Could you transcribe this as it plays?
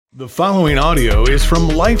The following audio is from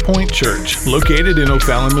Life Point Church, located in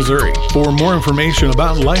O'Fallon, Missouri. For more information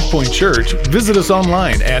about Life Point Church, visit us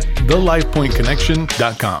online at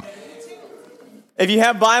thelifepointconnection.com. If you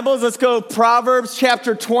have Bibles, let's go Proverbs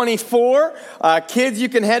chapter 24. Kids, you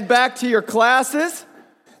can head back to your classes.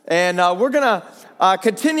 And we're going to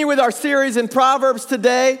continue with our series in Proverbs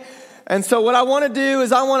today. And so what I want to do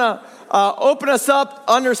is I want to open us up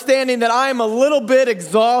understanding that I am a little bit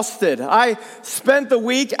exhausted. I spent the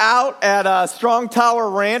week out at Strong Tower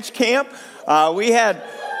Ranch Camp. We had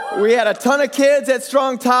a ton of kids at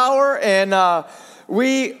Strong Tower, and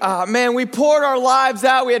we poured our lives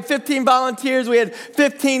out. We had 15 volunteers. We had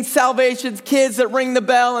 15 Salvation's kids that ring the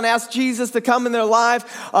bell and ask Jesus to come in their life.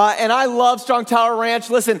 And I love Strong Tower Ranch.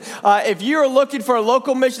 Listen, if you're looking for a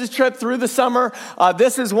local missions trip through the summer,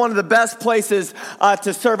 this is one of the best places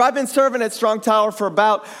to serve. I've been serving at Strong Tower for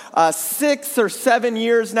about 6 or 7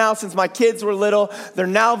 years now, since my kids were little. They're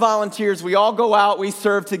now volunteers. We all go out. We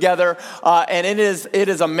serve together, and it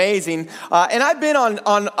is amazing. And I've been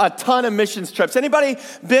on a ton of missions trips. Anybody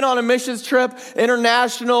been on a missions trip?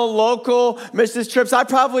 International, local missions trips? I've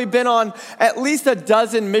probably been on at least a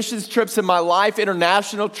dozen missions trips in my life,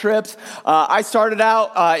 international trips. I started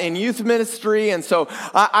out in youth ministry, and so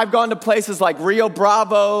I've gone to places like Rio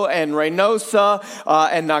Bravo and Reynosa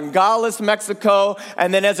and Nogales, Mexico.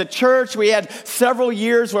 And then as a church, we had several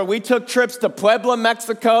years where we took trips to Puebla,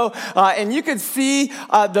 Mexico. And you could see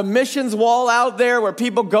the missions wall out there where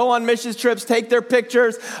people go on missions trips, take their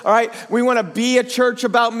pictures. All right, we want to be a church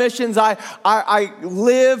about missions. I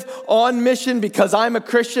live on mission because I'm a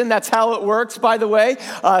Christian. That's how it works, by the way.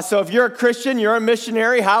 So if you're a Christian, you're a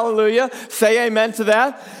missionary. Hallelujah. Say amen to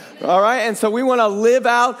that. All right, and so we want to live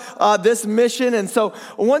out this mission. And so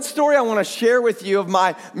one story I want to share with you of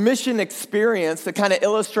my mission experience to kind of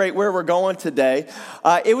illustrate where we're going today.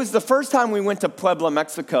 It was the first time we went to Puebla,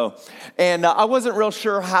 Mexico. And I wasn't real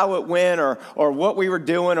sure how it went or what we were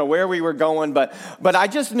doing or where we were going. But I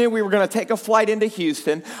just knew we were going to take a flight into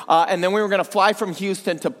Houston. And then we were going to fly from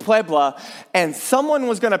Houston to Puebla. And someone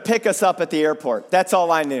was going to pick us up at the airport. That's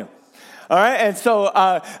all I knew. All right, and so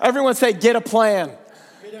everyone say, get a plan.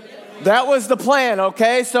 That was the plan,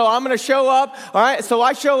 okay? So I'm going to show up, all right? So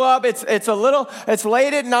I show up. It's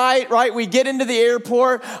late at night, right? We get into the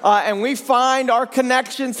airport, and we find our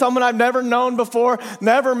connection, someone I've never known before,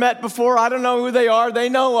 never met before. I don't know who they are. They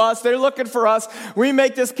know us. They're looking for us. We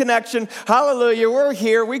make this connection. Hallelujah. We're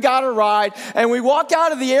here. We got a ride. And we walk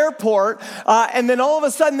out of the airport, and then all of a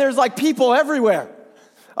sudden there's like people everywhere.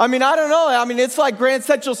 I mean, I don't know. I mean, it's like Grand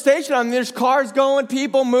Central Station. I mean, there's cars going,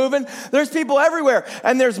 people moving. There's people everywhere.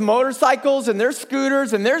 And there's motorcycles, and there's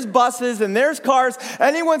scooters, and there's buses, and there's cars.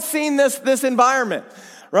 Anyone seen this environment?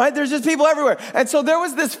 Right? There's just people everywhere. And so there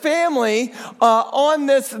was this family on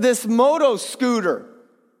this moto scooter.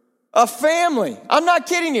 A family. I'm not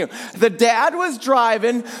kidding you. The dad was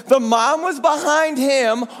driving. The mom was behind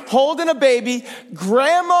him holding a baby.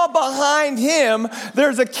 Grandma behind him.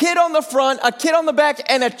 There's a kid on the front, a kid on the back,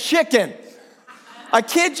 and a chicken. I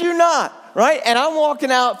kid you not. Right? And I'm walking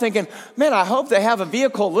out thinking, man, I hope they have a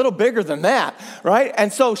vehicle a little bigger than that. Right?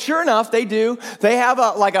 And so sure enough, they do. They have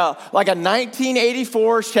a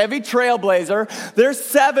 1984 Chevy Trailblazer. There's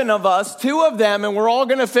 7 of us, 2 of them, and we're all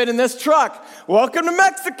going to fit in this truck. Welcome to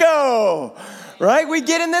Mexico. Right? We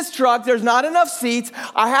get in this truck. There's not enough seats.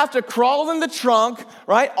 I have to crawl in the trunk.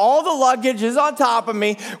 Right? All the luggage is on top of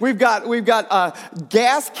me. We've got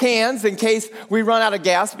gas cans in case we run out of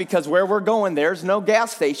gas, because where we're going, there's no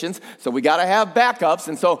gas stations. So we got to have backups.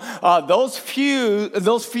 And so those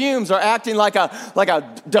fumes are acting like a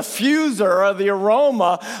diffuser of the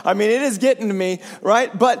aroma. I mean, it is getting to me. Right?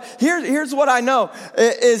 But here's what I know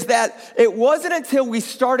is that it wasn't until we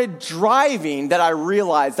started driving that I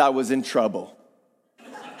realized I was in trouble.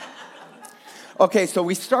 Okay, so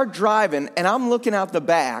we start driving, and I'm looking out the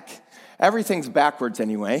back. Everything's backwards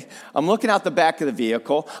anyway. I'm looking out the back of the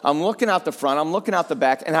vehicle. I'm looking out the front. I'm looking out the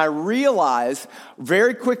back. And I realize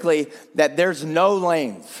very quickly that there's no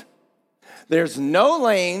lanes. There's no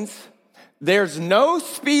lanes. There's no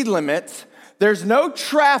speed limits. There's no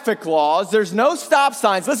traffic laws. There's no stop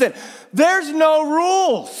signs. Listen, there's no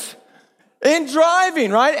rules in driving,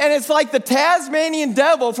 right? And it's like the Tasmanian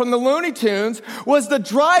devil from the Looney Tunes was the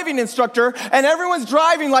driving instructor, and everyone's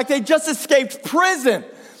driving like they just escaped prison,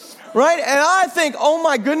 right? And I think, oh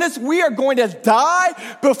my goodness, we are going to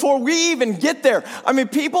die before we even get there. I mean,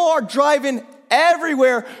 people are driving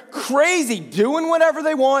everywhere, crazy, doing whatever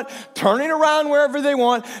they want, turning around wherever they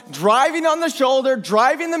want, driving on the shoulder,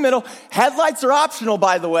 driving in the middle. Headlights are optional,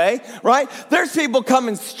 by the way, right? There's people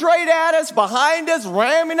coming straight at us, behind us,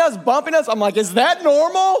 ramming us, bumping us. I'm like, is that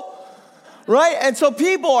normal? right? And so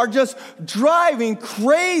people are just driving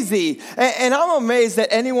crazy. And I'm amazed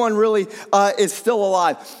that anyone really is still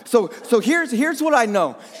alive. So here's what I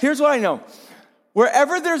know. Here's what I know.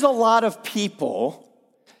 Wherever there's a lot of people,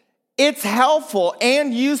 it's helpful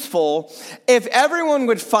and useful if everyone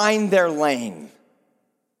would find their lane,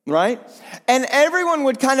 right? And everyone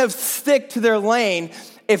would kind of stick to their lane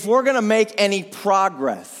if we're going to make any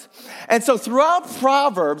progress. And so throughout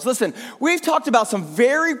Proverbs, listen, we've talked about some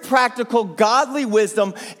very practical, godly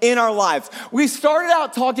wisdom in our lives. We started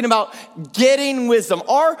out talking about getting wisdom.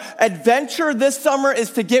 Our adventure this summer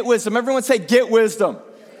is to get wisdom. Everyone say, get wisdom.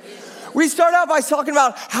 We start out by talking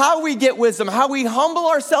about how we get wisdom, how we humble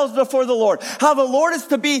ourselves before the Lord, how the Lord is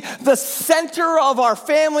to be the center of our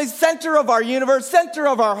families, center of our universe, center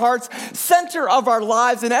of our hearts, center of our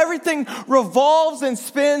lives, and everything revolves and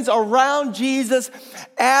spins around Jesus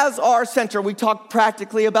as our center. We talked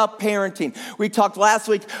practically about parenting. We talked last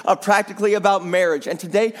week practically about marriage. And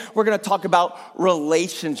today we're going to talk about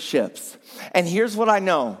relationships. And here's what I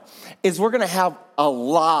know, is we're going to have a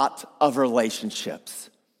lot of relationships.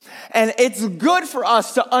 And it's good for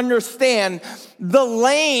us to understand the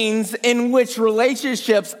lanes in which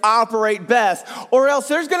relationships operate best, or else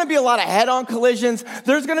there's going to be a lot of head-on collisions,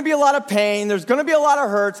 there's going to be a lot of pain, there's going to be a lot of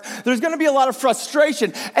hurts, there's going to be a lot of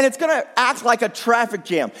frustration, and it's going to act like a traffic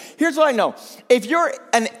jam. Here's what I know. If you're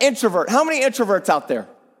an introvert, how many introverts out there?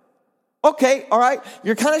 Okay, all right,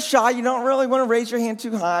 you're kind of shy. You don't really want to raise your hand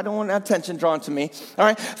too high. I don't want attention drawn to me, all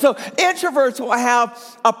right? So introverts will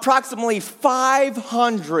have approximately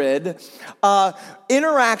 500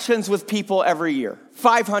 interactions with people every year.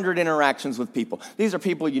 500 interactions with people. These are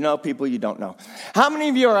people you know, people you don't know. How many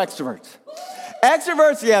of you are extroverts?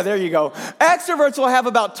 Extroverts, yeah, there you go. Extroverts will have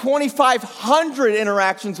about 2,500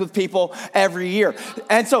 interactions with people every year.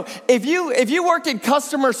 And so if you work in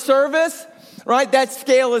customer service, right, that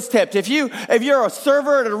scale is tipped. If you're a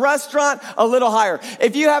server at a restaurant, a little higher.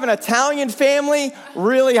 If you have an Italian family,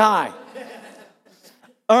 really high.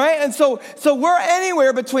 All right, and so we're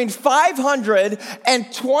anywhere between 500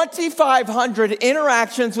 and 2,500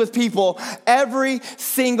 interactions with people every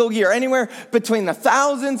single year. Anywhere between the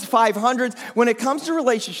thousands, 500s. When it comes to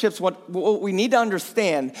relationships, what we need to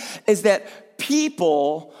understand is that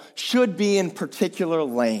people should be in particular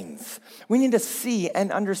lanes. We need to see and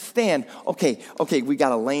understand, okay, we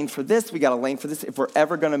got a lane for this, we got a lane for this if we're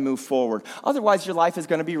ever going to move forward. Otherwise, your life is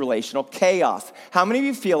going to be relational chaos. How many of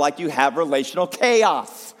you feel like you have relational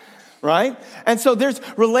chaos? Right? And so there's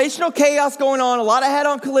relational chaos going on, a lot of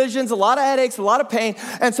head-on collisions, a lot of headaches, a lot of pain.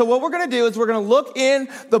 And so what we're going to do is we're going to look in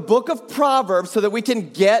the book of Proverbs so that we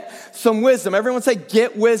can get some wisdom. Everyone say,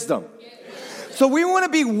 get wisdom. So we want to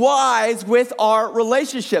be wise with our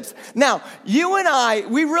relationships. Now, you and I,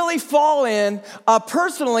 we really fall in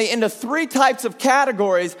personally into three types of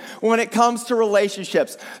categories when it comes to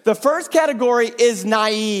relationships. The first category is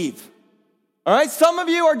naive. All right, some of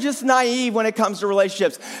you are just naive when it comes to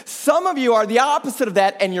relationships. Some of you are the opposite of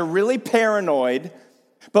that, and you're really paranoid.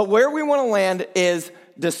 But where we want to land is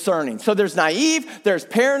discerning. So there's naive, there's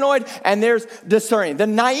paranoid, and there's discerning. The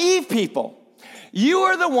naive people, you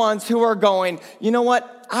are the ones who are going, you know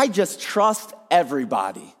what? I just trust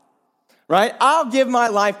everybody, right? I'll give my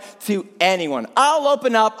life to anyone. I'll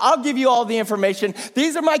open up. I'll give you all the information.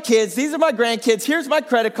 These are my kids. These are my grandkids. Here's my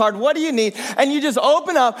credit card. What do you need? And you just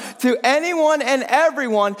open up to anyone and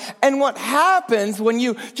everyone. And what happens when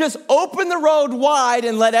you just open the road wide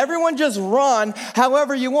and let everyone just run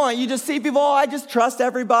however you want, you just see people, I just trust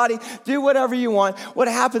everybody. Do whatever you want. What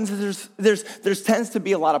happens is there's tends to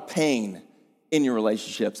be a lot of pain in your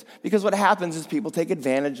relationships, because what happens is people take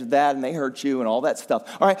advantage of that and they hurt you and all that stuff.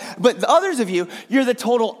 All right, but the others of you, you're the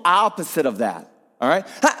total opposite of that. All right,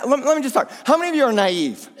 let me just start. How many of you are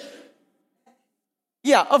naive?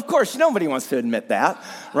 Yeah, of course, nobody wants to admit that,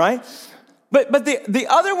 right? But the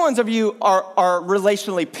other ones of you are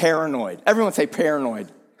relationally paranoid. Everyone say paranoid.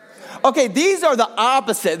 Okay, these are the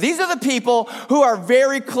opposite. These are the people who are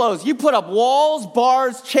very close. You put up walls,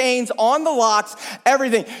 bars, chains on the locks,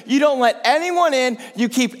 everything. You don't let anyone in. You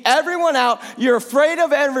keep everyone out. You're afraid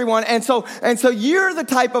of everyone. And so you're the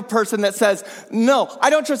type of person that says, no, I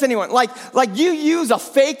don't trust anyone. Like you use a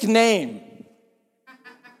fake name.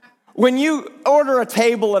 When you order a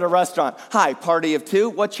table at a restaurant, hi, party of two,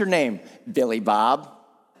 what's your name? Billy Bob.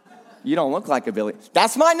 You don't look like a Billy.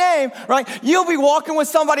 That's my name, right? You'll be walking with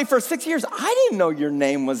somebody for 6 years. I didn't know your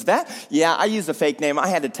name was that. Yeah, I used a fake name. I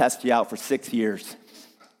had to test you out for 6 years.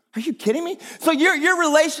 Are you kidding me? So you're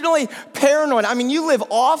relationally paranoid. I mean, you live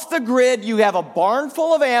off the grid. You have a barn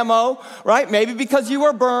full of ammo, right? Maybe because you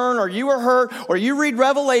were burned or you were hurt or you read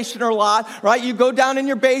Revelation a lot, right? You go down in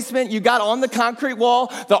your basement. You got on the concrete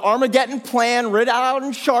wall the Armageddon plan written out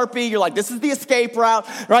in Sharpie. You're like, this is the escape route,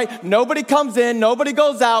 right? Nobody comes in. Nobody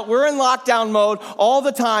goes out. We're in lockdown mode all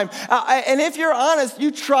the time. And if you're honest,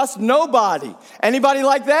 you trust nobody. Anybody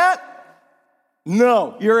like that?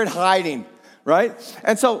 No, you're in hiding. Right?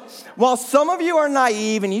 And so while some of you are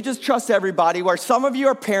naive and you just trust everybody, where some of you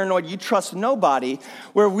are paranoid, you trust nobody,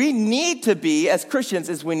 where we need to be as Christians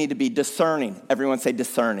is we need to be discerning. Everyone say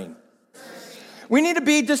discerning. We need to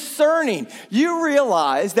be discerning. You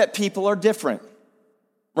realize that people are different,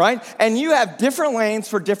 right? And you have different lanes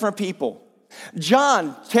for different people.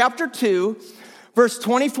 John chapter 2, verse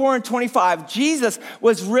 24 and 25, Jesus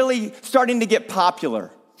was really starting to get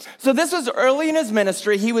popular. So this was early in his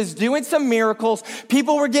ministry. He was doing some miracles.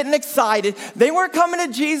 People were getting excited. They weren't coming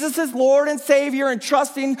to Jesus as Lord and Savior and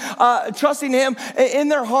trusting him in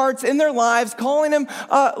their hearts, in their lives, calling him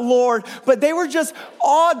Lord. But they were just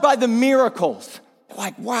awed by the miracles.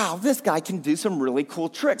 Like, wow, this guy can do some really cool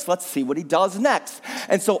tricks. Let's see what he does next.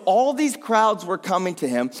 And so all these crowds were coming to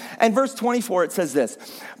him. And verse 24, it says this,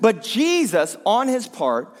 but Jesus, on his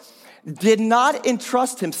part, did not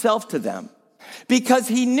entrust himself to them, because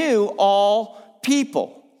he knew all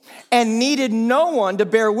people and needed no one to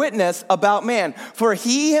bear witness about man, for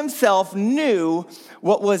he himself knew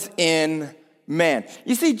what was in man.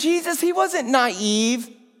 You see, Jesus, he wasn't naive,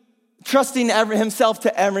 trusting himself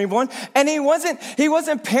to everyone, and he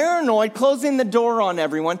wasn't paranoid, closing the door on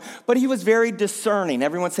everyone, but he was very discerning.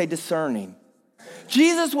 Everyone say discerning.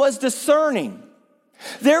 Jesus was discerning.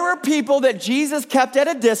 There were people that Jesus kept at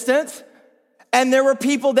a distance, and there were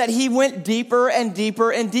people that he went deeper and deeper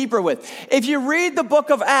and deeper with. If you read the book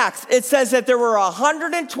of Acts, it says that there were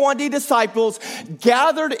 120 disciples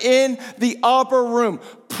gathered in the upper room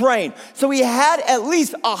praying. So he had at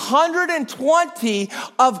least 120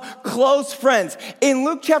 of close friends. In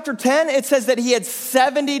Luke chapter 10, it says that he had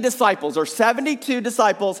 70 disciples or 72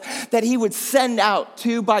 disciples that he would send out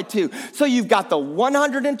two by two. So you've got the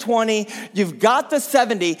 120, you've got the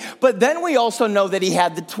 70, but then we also know that he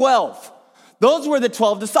had the 12. Those were the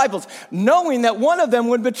 12 disciples, knowing that one of them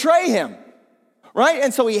would betray him, right?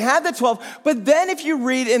 And so he had the 12. But then if you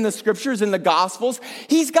read in the scriptures, in the Gospels,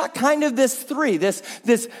 he's got kind of this three, this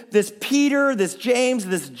Peter, this James,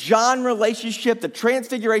 this John relationship, the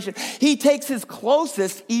transfiguration. He takes his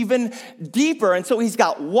closest even deeper. And so he's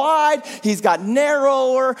got wide, he's got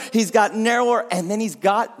narrower, and then he's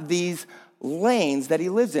got these lanes that he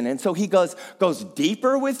lives in. And so he goes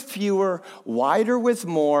deeper with fewer, wider with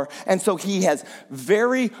more. And so he has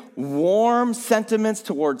very warm sentiments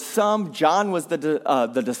towards some. John was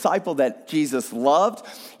the disciple that Jesus loved.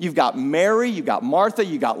 You've got Mary, you've got Martha,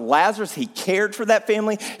 you got Lazarus. He cared for that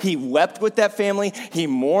family. He wept with that family. He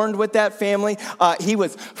mourned with that family. He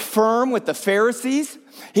was firm with the Pharisees.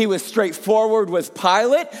 He was straightforward with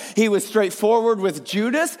Pilate. He was straightforward with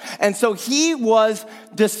Judas. And so he was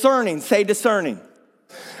discerning. Say discerning.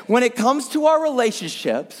 When it comes to our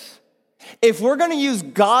relationships, if we're going to use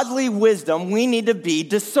godly wisdom, we need to be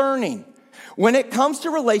discerning. When it comes to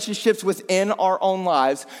relationships within our own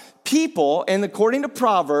lives, people, and according to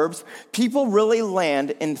Proverbs, people really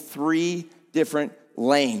land in 3 different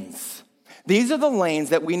lanes. These are the lanes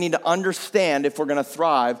that we need to understand if we're going to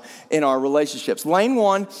thrive in our relationships. Lane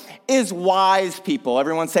 1 is wise people.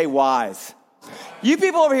 Everyone say wise. You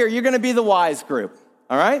people over here, you're going to be the wise group.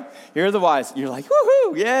 All right? You're the wise. You're like,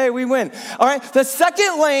 woohoo, yay, we win. All right? The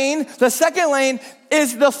second lane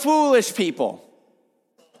is the foolish people.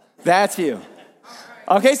 That's you.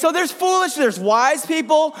 Okay, so there's wise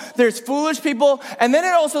people, there's foolish people, and then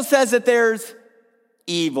it also says that there's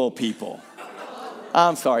evil people.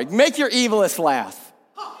 I'm sorry. Make your evilest laugh.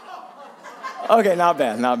 Okay, not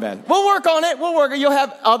bad. We'll work on it. You'll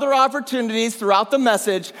have other opportunities throughout the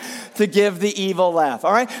message to give the evil laugh,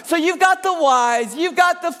 all right? So you've got the wise, you've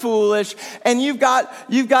got the foolish, and you've got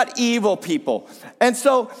evil people. And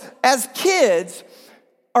so as kids,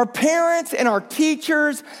 our parents and our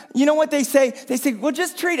teachers, you know what they say? They say, well,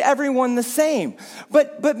 just treat everyone the same.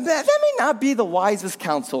 But that may not be the wisest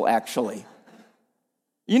counsel, actually.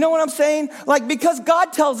 You know what I'm saying? Like, because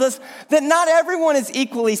God tells us that not everyone is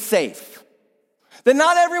equally safe. That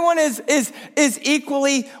not everyone is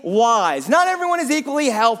equally wise. Not everyone is equally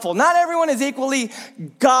helpful. Not everyone is equally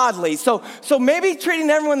godly. So maybe treating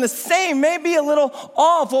everyone the same may be a little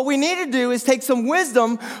off. What we need to do is take some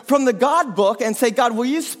wisdom from the God book and say, God, will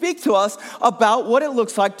you speak to us about what it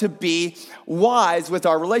looks like to be wise with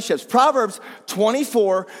our relationships? Proverbs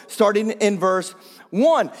 24, starting in verse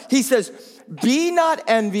 1, he says, be not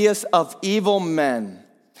envious of evil men.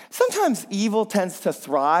 Sometimes evil tends to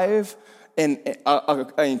thrive in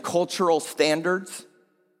cultural standards.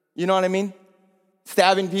 You know what I mean?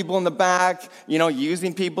 Stabbing people in the back,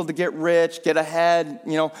 using people to get rich, get ahead,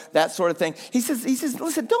 that sort of thing. He says,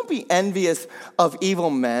 listen, don't be envious of evil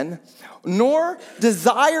men, nor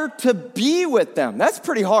desire to be with them. That's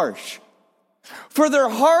pretty harsh. For their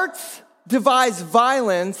hearts devise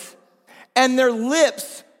violence, and their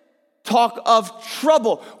lips talk of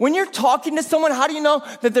trouble. When you're talking to someone, how do you know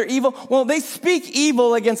that they're evil? Well, they speak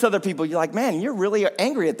evil against other people. You're like, man, you're really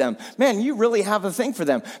angry at them. Man, you really have a thing for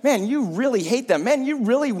them. Man, you really hate them. Man, you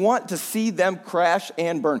really want to see them crash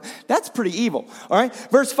and burn. That's pretty evil, all right?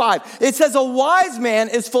 Verse 5, it says, a wise man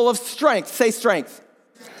is full of strength. Say strength.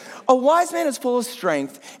 A wise man is full of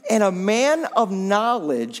strength, and a man of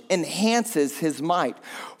knowledge enhances his might.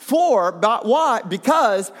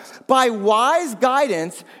 Because by wise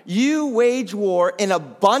guidance you wage war in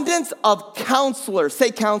abundance of counselors.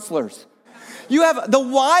 Say counselors. You have the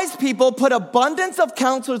wise people put abundance of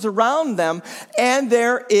counselors around them, and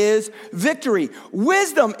there is victory.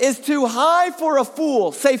 Wisdom is too high for a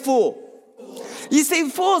fool. Say fool. You see,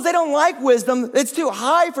 fools, they don't like wisdom. It's too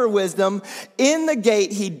high for wisdom. In the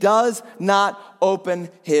gate, he does not open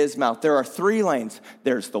his mouth. There are 3 lanes.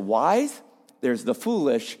 There's the wise, there's the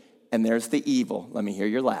foolish, and there's the evil. Let me hear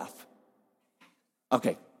your laugh.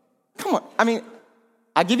 Okay, come on.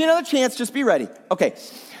 I'll give you another chance. Just be ready. Okay,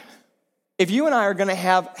 if you and I are going to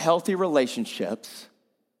have healthy relationships,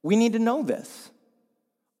 we need to know this.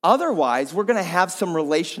 Otherwise, we're going to have some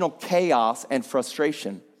relational chaos and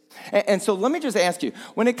frustration. And so let me just ask you,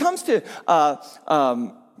 when it comes to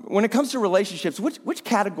relationships, which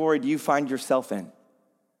category do you find yourself in?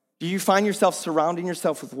 Do you find yourself surrounding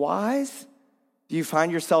yourself with wise? Do you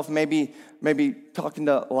find yourself maybe talking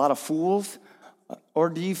to a lot of fools? Or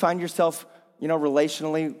do you find yourself,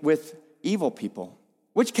 relationally with evil people?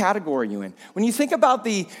 Which category are you in? When you think about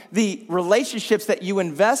the relationships that you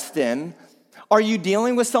invest in, are you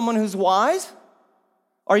dealing with someone who's wise?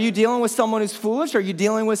 Are you dealing with someone who's foolish? Are you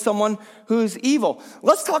dealing with someone who's evil?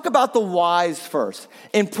 Let's talk about the wise first.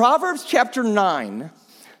 In Proverbs chapter 9,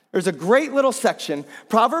 there's a great little section.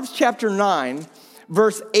 Proverbs chapter 9,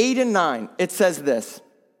 verse 8 and 9, it says this.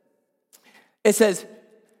 It says,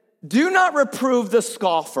 do not reprove the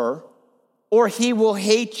scoffer, or he will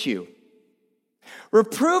hate you.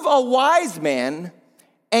 Reprove a wise man,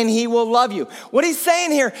 and he will love you. What he's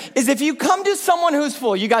saying here is if you come to someone who's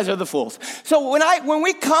fool, you guys are the fools. So when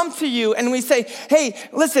we come to you and we say, hey,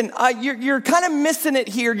 listen, you're kind of missing it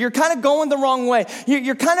here. You're kind of going the wrong way.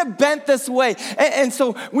 You're kind of bent this way. And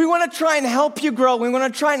so we want to try and help you grow. We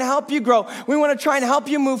want to try and help you grow. We want to try and help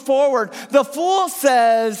you move forward. The fool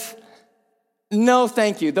says, no,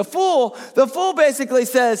 thank you. The fool basically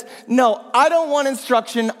says, no, I don't want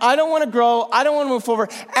instruction. I don't want to grow. I don't want to move forward.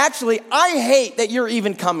 Actually, I hate that you're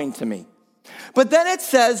even coming to me. But then it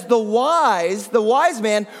says the wise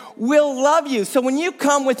man will love you. So when you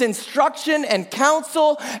come with instruction and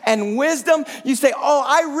counsel and wisdom, you say, oh,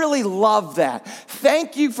 I really love that.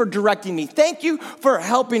 Thank you for directing me. Thank you for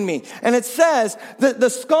helping me. And it says that the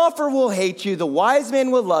scoffer will hate you. The wise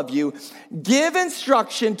man will love you. Give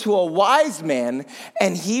instruction to a wise man,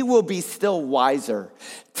 and he will be still wiser.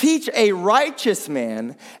 Teach a righteous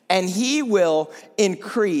man, and he will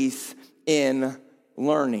increase in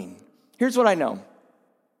learning. Here's what I know.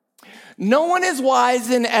 No one is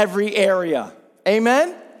wise in every area.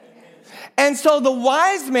 Amen? And so the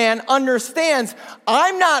wise man understands,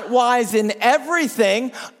 I'm not wise in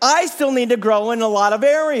everything. I still need to grow in a lot of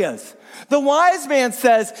areas. The wise man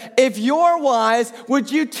says, if you're wise,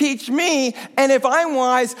 would you teach me? And if I'm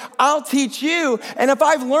wise, I'll teach you. And if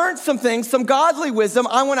I've learned some things, some godly wisdom,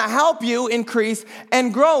 I want to help you increase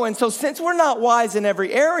and grow. And so since we're not wise in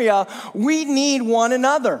every area, we need one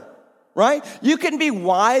another. Right? You can be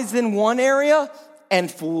wise in one area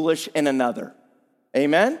and foolish in another.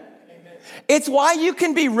 Amen? Amen? It's why you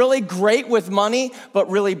can be really great with money, but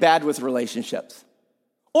really bad with relationships.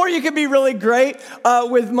 Or you can be really great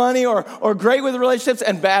with money or great with relationships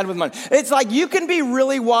and bad with money. It's like you can be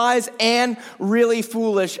really wise and really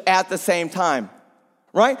foolish at the same time.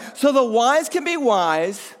 Right? So the wise can be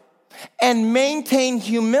wise and maintain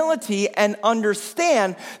humility and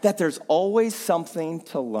understand that there's always something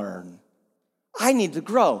to learn. I need to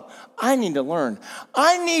grow. I need to learn.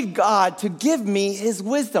 I need God to give me his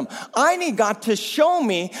wisdom. I need God to show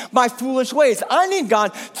me my foolish ways. I need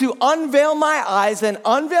God to unveil my eyes and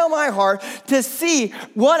unveil my heart to see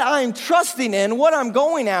what I'm trusting in, what I'm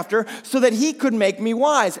going after, so that he could make me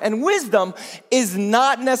wise. And wisdom is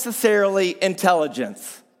not necessarily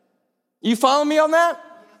intelligence. You follow me on that?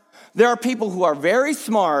 There are people who are very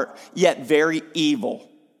smart, yet very evil.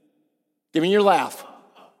 Give me your laugh.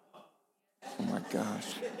 Oh my gosh.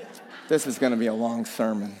 This is going to be a long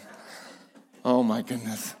sermon. Oh my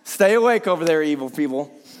goodness. Stay awake over there, evil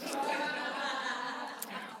people.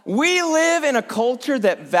 We live in a culture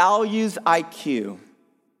that values IQ.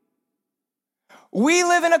 We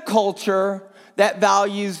live in a culture that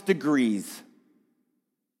values degrees,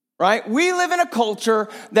 right? We live in a culture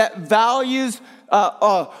that values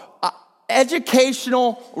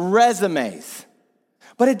educational resumes,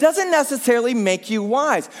 but it doesn't necessarily make you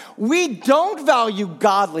wise. We don't value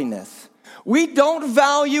godliness. We don't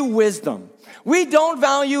value wisdom. We don't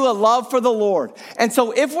value a love for the Lord. And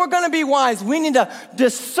so if we're going to be wise, we need to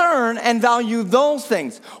discern and value those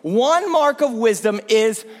things. One mark of wisdom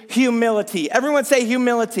is humility. Everyone say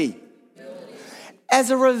humility. Humility.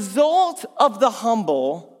 As a result of the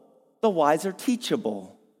humble, the wise are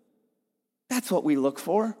teachable. That's what we look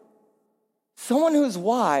for. Someone who's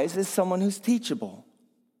wise is someone who's teachable.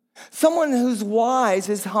 Someone who's wise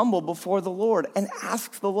is humble before the Lord and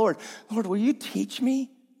asks the Lord, Lord, will you teach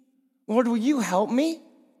me? Lord, will you help me?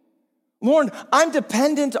 Lord, I'm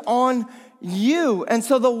dependent on you. And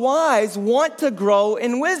so the wise want to grow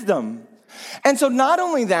in wisdom. And so not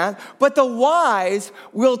only that, but the wise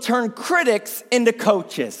will turn critics into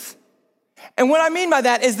coaches. And what I mean by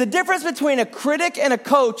that is the difference between a critic and a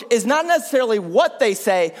coach is not necessarily what they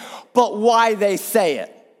say, but why they say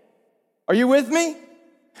it. Are you with me?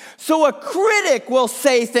 So a critic will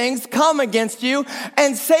say things, come against you,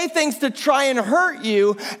 and say things to try and hurt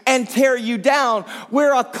you and tear you down,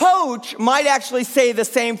 where a coach might actually say the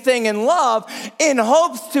same thing in love in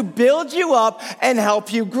hopes to build you up and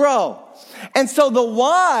help you grow. And so the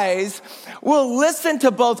wise will listen to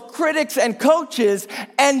both critics and coaches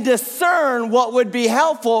and discern what would be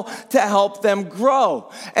helpful to help them grow.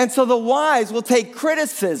 And so the wise will take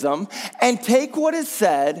criticism and take what is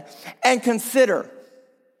said and consider,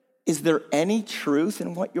 is there any truth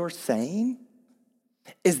in what you're saying?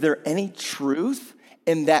 Is there any truth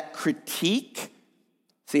in that critique?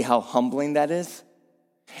 See how humbling that is?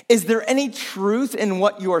 Is there any truth in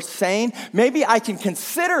what you're saying? Maybe I can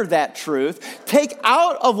consider that truth, take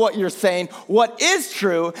out of what you're saying what is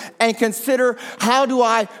true, and consider how do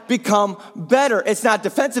I become better? It's not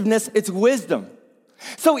defensiveness, it's wisdom.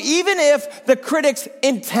 So even if the critic's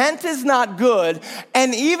intent is not good,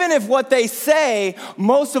 and even if what they say,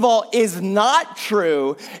 most of all, is not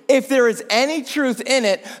true, if there is any truth in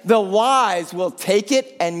it, the wise will take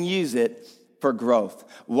it and use it for growth.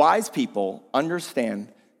 Wise people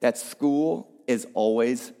understand that school is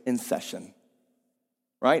always in session,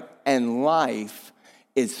 right? And life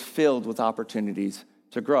is filled with opportunities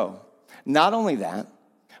to grow. Not only that,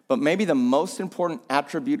 but maybe the most important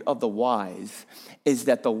attribute of the wise is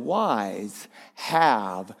that the wise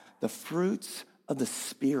have the fruits of the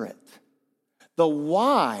Spirit. The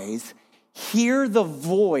wise hear the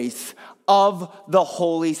voice of the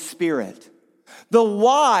Holy Spirit. The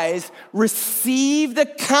wise receive the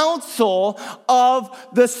counsel of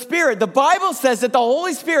the Spirit. The Bible says that the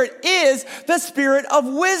Holy Spirit is the Spirit of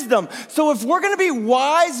wisdom. So if we're going to be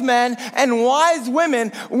wise men and wise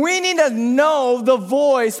women, we need to know the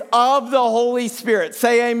voice of the Holy Spirit.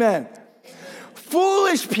 Say amen.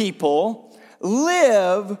 Foolish people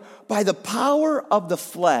live by the power of the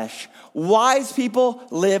flesh. Wise people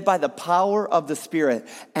live by the power of the Spirit.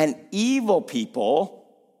 And evil people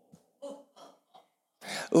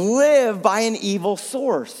live by an evil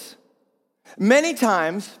source. Many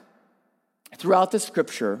times throughout the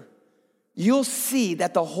scripture, you'll see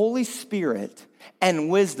that the Holy Spirit and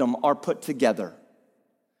wisdom are put together.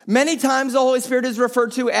 Many times the Holy Spirit is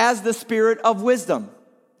referred to as the Spirit of wisdom.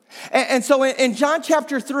 And so in John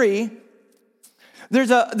chapter 3, there's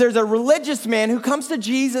a religious man who comes to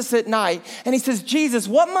Jesus at night and he says, Jesus,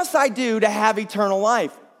 what must I do to have eternal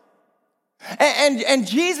life? And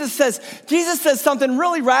Jesus says something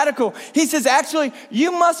really radical. He says, actually,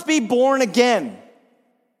 you must be born again.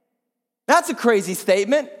 That's a crazy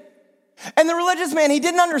statement. And the religious man, he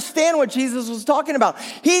didn't understand what Jesus was talking about.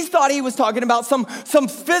 He thought he was talking about some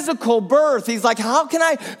physical birth. He's like, how can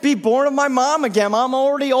I be born of my mom again? I'm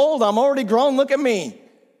already old. I'm already grown. Look at me.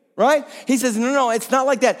 Right? He says, no, it's not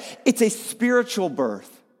like that. It's a spiritual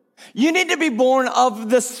birth. You need to be born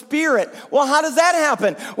of the Spirit. Well, how does that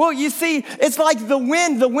happen? Well, you see, it's like the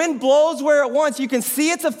wind. The wind blows where it wants. You can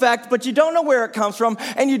see its effect, but you don't know where it comes from,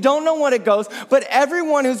 and you don't know when it goes. But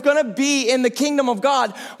everyone who's going to be in the kingdom of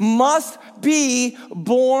God must be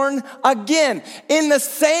born again. In the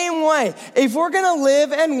same way, if we're going to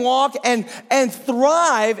live and walk and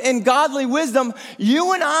thrive in godly wisdom,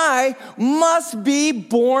 you and I must be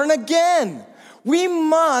born again. We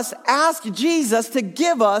must ask Jesus to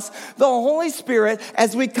give us the Holy Spirit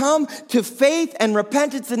as we come to faith and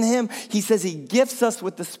repentance in Him. He says He gifts us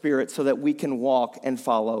with the Spirit so that we can walk and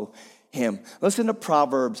follow Him. Listen to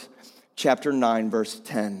Proverbs chapter 9, verse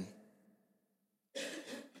 10.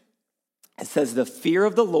 It says, the fear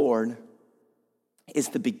of the Lord is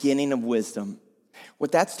the beginning of wisdom.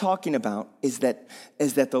 What that's talking about is that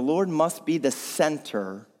the Lord must be the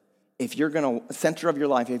center of your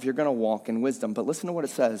life if you're going to walk in wisdom. But listen to what it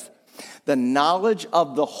says. The knowledge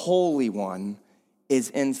of the Holy One is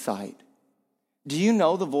insight. Do you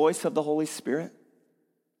know the voice of the Holy Spirit?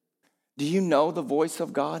 Do you know the voice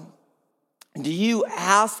of God? Do you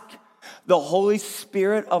ask the Holy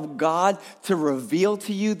Spirit of God to reveal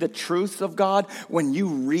to you the truths of God when you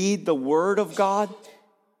read the Word of God?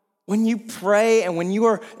 When you pray and when you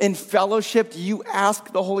are in fellowship, do you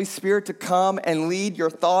ask the Holy Spirit to come and lead your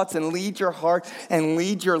thoughts and lead your heart and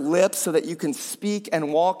lead your lips so that you can speak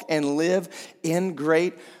and walk and live in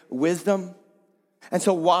great wisdom? And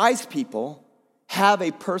so wise people have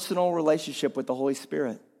a personal relationship with the Holy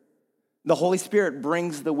Spirit. The Holy Spirit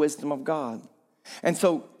brings the wisdom of God. And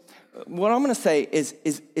so what I'm going to say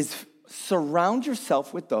is surround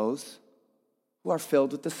yourself with those who are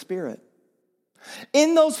filled with the Spirit.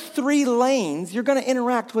 In those three lanes, you're going to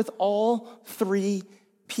interact with all three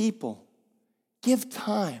people. Give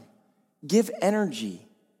time. Give energy.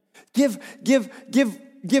 Give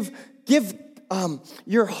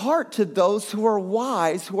your heart to those who are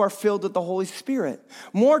wise, who are filled with the Holy Spirit.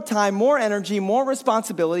 More time, more energy, more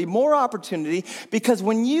responsibility, more opportunity, because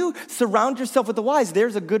when you surround yourself with the wise,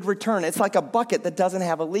 there's a good return. It's like a bucket that doesn't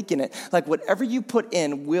have a leak in it. Like whatever you put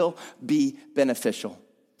in will be beneficial.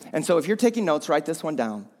 And so if you're taking notes, write this one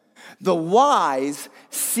down. The wise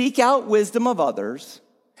seek out wisdom of others,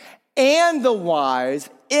 and the wise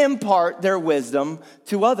impart their wisdom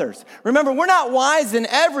to others. Remember, we're not wise in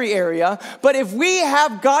every area, but if we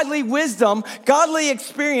have godly wisdom, godly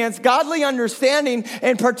experience, godly understanding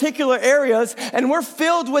in particular areas, and we're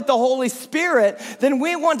filled with the Holy Spirit, then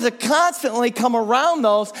we want to constantly come around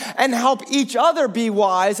those and help each other be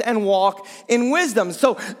wise and walk in wisdom.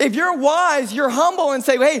 So if you're wise, you're humble and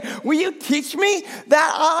say, hey, will you teach me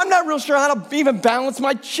that? I'm not real sure how to even balance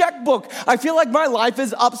my checkbook. I feel like my life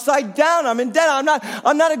is upside down. I'm in debt.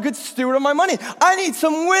 I'm not a good steward of my money. I need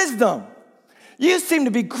some wisdom. You seem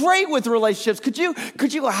to be great with relationships. Could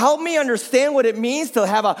you help me understand what it means to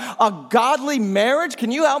have a godly marriage?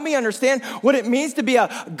 Can you help me understand what it means to be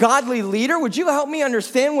a godly leader? Would you help me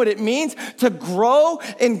understand what it means to grow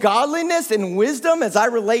in godliness and wisdom as I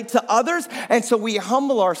relate to others? And so we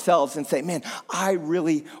humble ourselves and say, man, I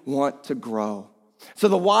really want to grow. So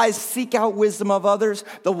the wise seek out wisdom of others.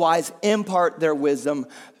 The wise impart their wisdom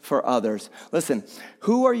for others. Listen,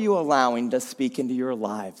 who are you allowing to speak into your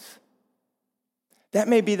lives? That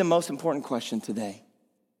may be the most important question today.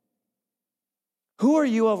 Who are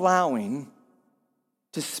you allowing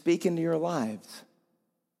to speak into your lives?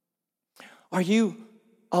 Are you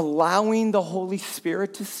allowing the Holy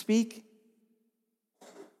Spirit to speak?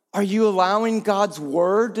 Are you allowing God's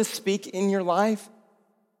word to speak in your life?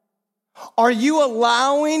 Are you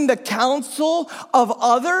allowing the counsel of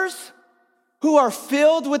others who are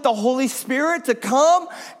filled with the Holy Spirit to come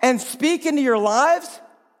and speak into your lives?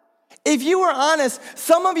 If you were honest,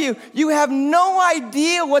 some of you have no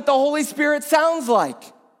idea what the Holy Spirit sounds like.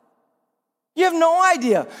 You have no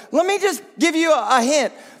idea. Let me just give you a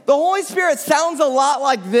hint. The Holy Spirit sounds a lot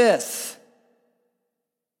like this.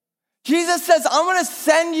 Jesus says, I'm going to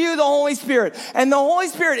send you the Holy Spirit, and the Holy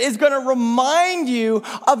Spirit is going to remind you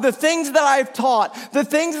of the things that I've taught, the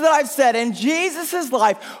things that I've said. And Jesus'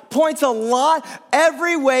 life points a lot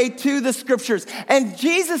every way to the scriptures. And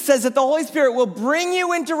Jesus says that the Holy Spirit will bring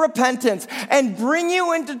you into repentance and bring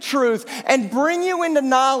you into truth and bring you into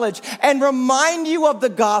knowledge and remind you of the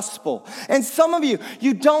gospel. And some of you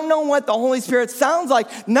don't know what the Holy Spirit sounds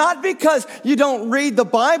like, not because you don't read the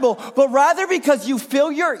Bible, but rather because you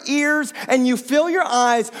fill your ears and you fill your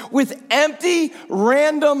eyes with empty,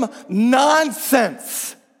 random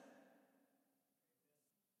nonsense.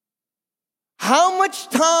 How much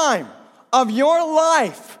time of your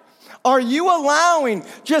life are you allowing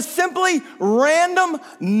just simply random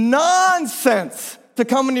nonsense to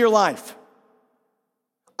come into your life?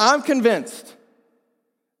 I'm convinced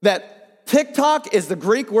that TikTok is the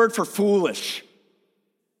Greek word for foolish.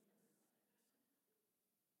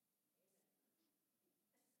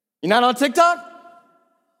 You're not on TikTok?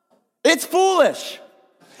 It's foolish.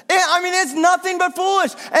 It's nothing but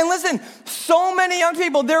foolish. And listen, so many young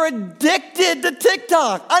people, they're addicted to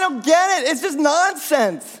TikTok. I don't get it. It's just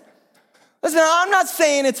nonsense. Listen, I'm not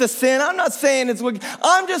saying it's a sin. I'm not saying it's wicked.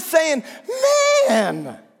 I'm just saying,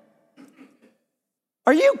 man,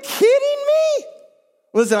 are you kidding me?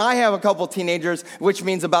 Listen, I have a couple teenagers, which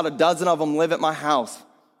means about a dozen of them live at my house,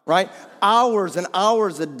 right? Hours and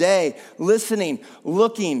hours a day, listening,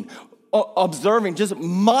 looking, observing, just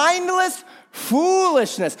mindless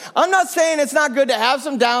foolishness. I'm not saying it's not good to have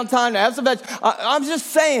some downtime, to have some veg. I'm just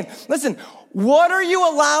saying, listen, what are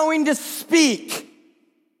you allowing to speak?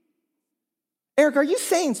 Eric, are you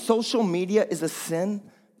saying social media is a sin?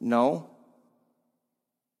 No.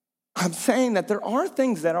 I'm saying that there are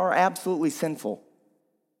things that are absolutely sinful.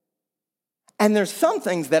 And there's some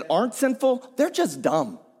things that aren't sinful, they're just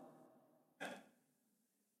dumb.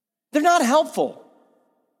 They're not helpful.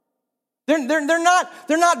 They're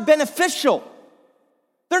not beneficial.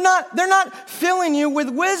 They're not filling you with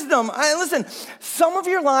wisdom. Listen, some of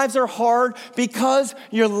your lives are hard because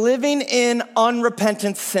you're living in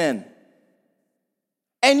unrepentant sin.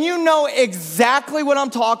 And you know exactly what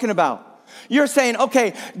I'm talking about. You're saying,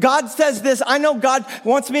 okay, God says this. I know God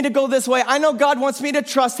wants me to go this way. I know God wants me to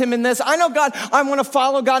trust him in this. I know God, I want to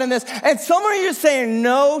follow God in this. And some of you are saying,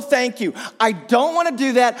 no, thank you. I don't want to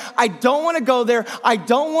do that. I don't want to go there. I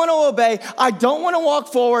don't want to obey. I don't want to walk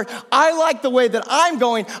forward. I like the way that I'm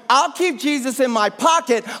going. I'll keep Jesus in my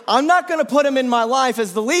pocket. I'm not going to put him in my life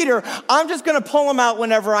as the leader. I'm just going to pull him out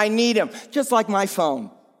whenever I need him, just like my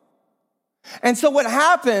phone. And so what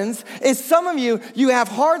happens is some of you have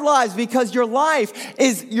hard lives because you're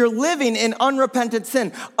living in unrepentant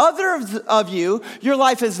sin. Others of you, your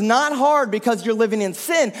life is not hard because you're living in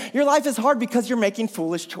sin. Your life is hard because you're making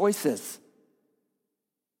foolish choices.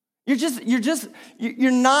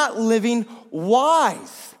 You're not living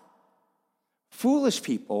wise. Foolish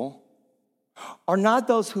people are not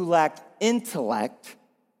those who lack intellect,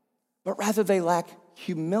 but rather they lack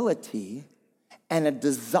humility and a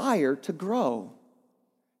desire to grow.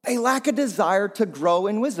 They lack a desire to grow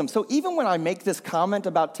in wisdom. So even when I make this comment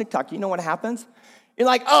about TikTok, you know what happens? You're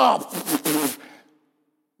like, oh,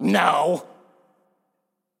 no.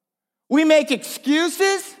 We make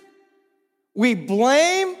excuses, we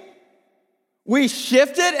blame, we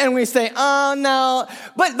shift it, and we say, oh, no.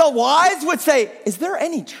 But the wise would say, is there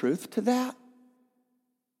any truth to that?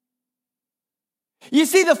 You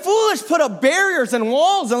see, the foolish put up barriers and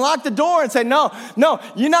walls and lock the door and say, no,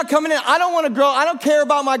 you're not coming in. I don't want to grow. I don't care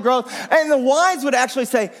about my growth. And the wise would actually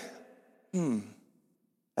say,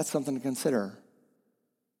 that's something to consider.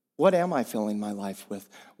 What am I filling my life with?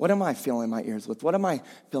 What am I filling my ears with? What am I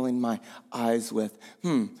filling my eyes with?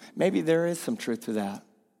 Maybe there is some truth to that.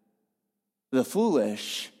 The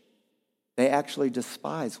foolish, they actually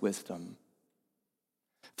despise wisdom.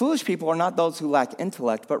 Foolish people are not those who lack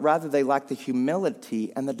intellect, but rather they lack the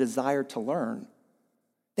humility and the desire to learn.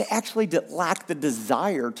 They actually lack the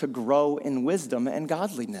desire to grow in wisdom and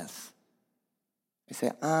godliness. They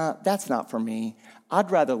say, that's not for me. I'd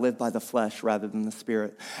rather live by the flesh rather than the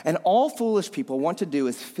spirit. And all foolish people want to do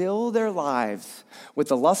is fill their lives with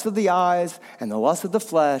the lust of the eyes and the lust of the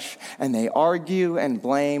flesh, and they argue and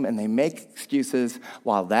blame and they make excuses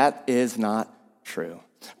while that is not true.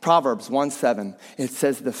 Proverbs 1:7, it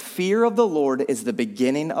says, the fear of the Lord is the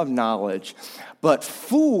beginning of knowledge, but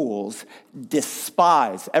fools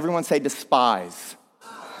despise. Everyone say despise.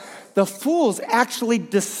 The fools actually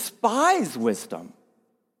despise wisdom.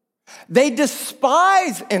 They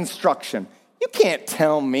despise instruction. You can't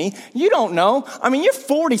tell me. You don't know. You're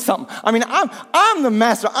 40-something. I'm the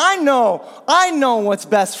master. I know what's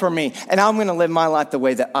best for me, and I'm going to live my life the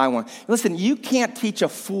way that I want. Listen, you can't teach a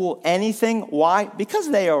fool anything. Why?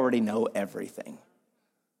 Because they already know everything.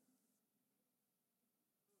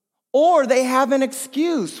 Or they have an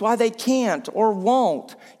excuse why they can't or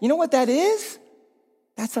won't. You know what that is?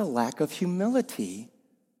 That's a lack of humility.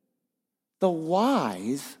 The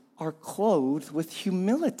wise are clothed with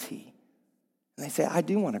humility. And they say, I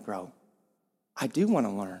do want to grow. I do want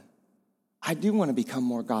to learn. I do want to become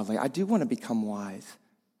more godly. I do want to become wise.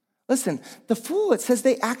 Listen, the fool, it says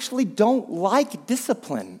they actually don't like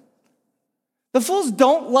discipline. The fools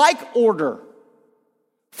don't like order.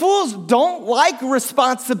 Fools don't like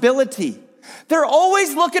responsibility. They're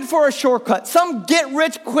always looking for a shortcut, some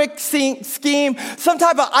get-rich-quick scheme, some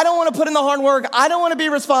type of, I don't want to put in the hard work, I don't want to be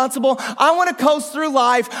responsible, I want to coast through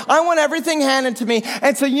life, I want everything handed to me.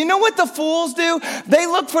 And so you know what the fools do? They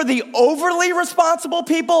look for the overly responsible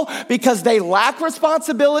people because they lack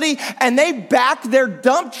responsibility, and they back their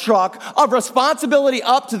dump truck of responsibility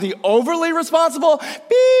up to the overly responsible,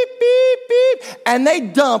 beep, beep, beep, and they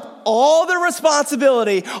dump all the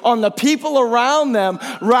responsibility on the people around them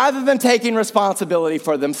rather than taking responsibility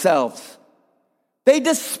for themselves. They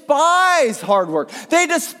despise hard work. They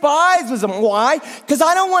despise wisdom. Why? Because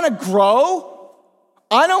I don't want to grow.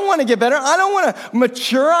 I don't want to get better. I don't want to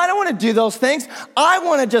mature. I don't want to do those things. I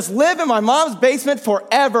want to just live in my mom's basement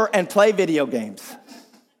forever and play video games.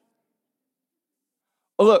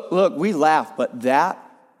 Look, we laugh, but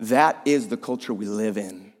that is the culture we live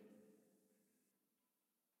in.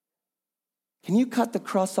 Can you cut the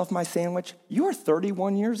crust off my sandwich? You are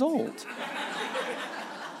 31 years old.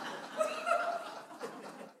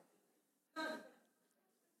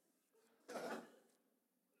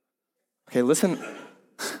 Okay, listen.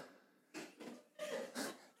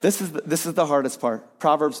 This is the hardest part.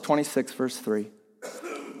 Proverbs 26, verse 3. It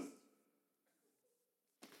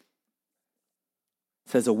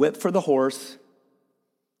says, a whip for the horse,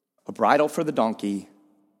 a bridle for the donkey,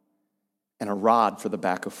 and a rod for the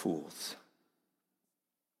back of fools.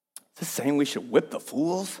 Is this saying we should whip the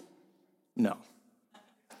fools? No.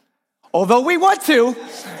 Although we want to,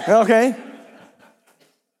 okay?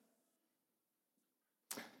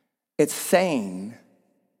 It's saying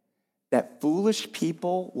that foolish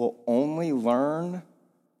people will only learn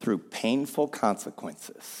through painful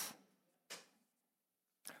consequences.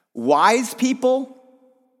 Wise people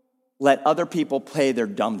let other people pay their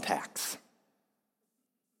dumb tax.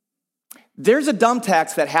 There's a dumb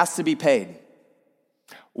tax that has to be paid.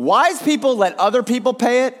 Wise people let other people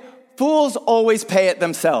pay it. Fools always pay it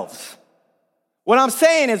themselves. What I'm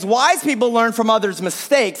saying is wise people learn from others'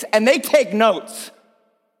 mistakes and they take notes.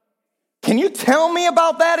 Can you tell me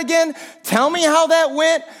about that again? Tell me how that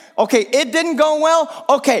went. Okay, it didn't go well.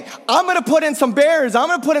 Okay, I'm going to put in some barriers. I'm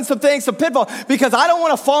going to put in some things, some pitfalls, because I don't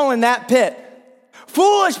want to fall in that pit.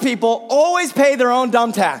 Foolish people always pay their own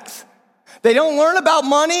dumb tax. They don't learn about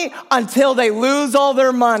money until they lose all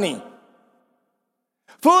their money.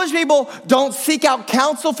 Foolish people don't seek out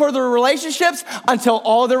counsel for their relationships until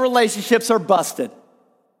all their relationships are busted.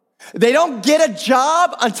 They don't get a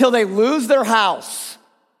job until they lose their house.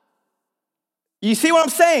 You see what I'm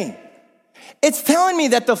saying? It's telling me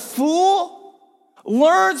that the fool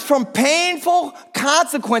learns from painful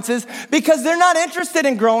consequences because they're not interested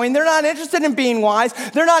in growing. They're not interested in being wise.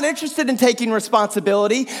 They're not interested in taking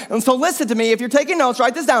responsibility. And so listen to me. If you're taking notes,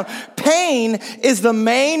 write this down. Pain is the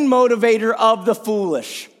main motivator of the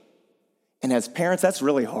foolish. And as parents, that's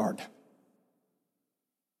really hard.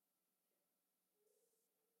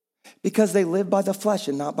 Because they live by the flesh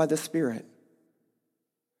and not by the spirit.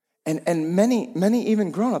 And many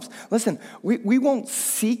even grown-ups, listen, we won't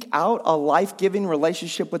seek out a life-giving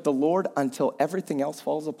relationship with the Lord until everything else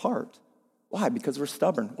falls apart. Why? Because we're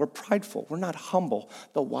stubborn, we're prideful, we're not humble.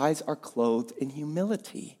 The wise are clothed in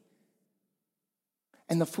humility.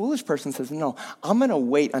 And the foolish person says, no, I'm going to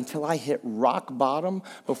wait until I hit rock bottom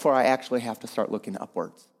before I actually have to start looking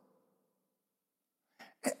upwards.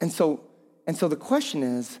 And so the question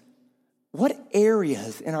is, what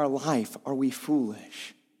areas in our life are we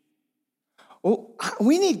foolish? Well,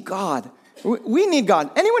 we need God. We need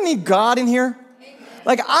God. Anyone need God in here?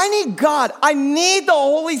 Like, I need God. I need the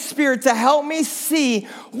Holy Spirit to help me see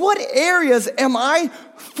what areas am I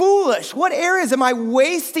foolish? What areas am I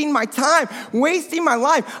wasting my time, wasting my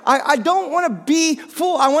life? I don't want to be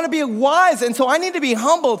fool. I want to be wise, and so I need to be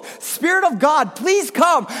humbled. Spirit of God, please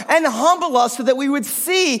come and humble us so that we would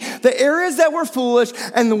see the areas that we're foolish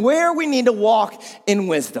and where we need to walk in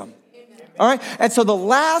wisdom. All right? And so the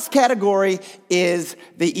last category is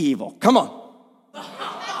the evil. Come on.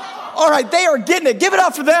 All right, they are getting it. Give it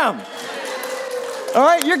up for them. All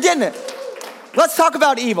right, you're getting it. Let's talk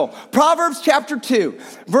about evil. Proverbs chapter 2,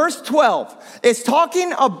 verse 12 is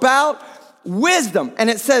talking about wisdom. And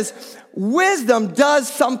it says, wisdom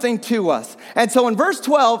does something to us. And so in verse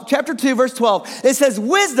 12, chapter 2, verse 12, it says,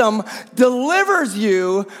 wisdom delivers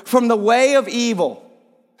you from the way of evil,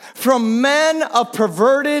 from men of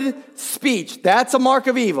perverted speech. That's a mark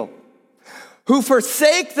of evil. Who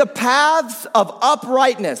forsake the paths of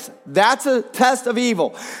uprightness. That's a test of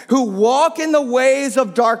evil. Who walk in the ways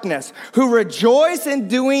of darkness. Who rejoice in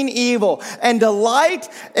doing evil and delight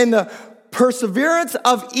in the perseverance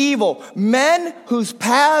of evil. Men whose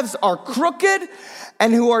paths are crooked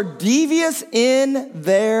and who are devious in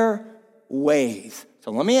their ways.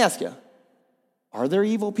 So let me ask you, are there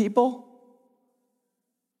evil people?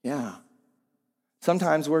 Yeah.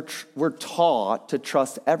 Sometimes we're taught to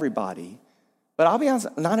trust everybody. But I'll be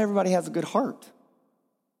honest, not everybody has a good heart.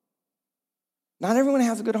 Not everyone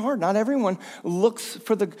has a good heart. Not everyone looks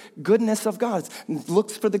for the goodness of God,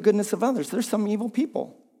 looks for the goodness of others. There's some evil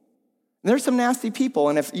people. There's some nasty people.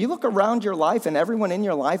 And if you look around your life and everyone in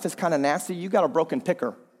your life is kind of nasty, you got a broken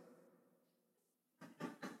picker.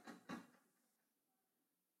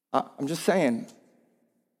 I'm just saying.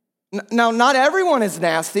 Now, not everyone is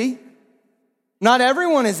nasty. Not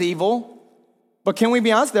everyone is evil. But can we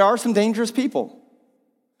be honest? There are some dangerous people.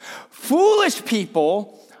 Foolish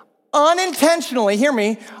people unintentionally, hear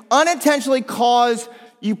me, unintentionally cause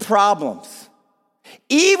you problems.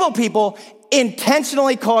 Evil people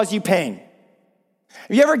intentionally cause you pain.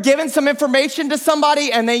 Have you ever given some information to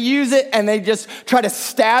somebody and they use it and they just try to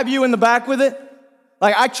stab you in the back with it?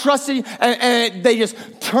 Like, I trusted you, and they just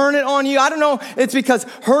turn it on you. I don't know. It's because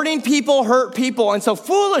hurting people hurt people. And so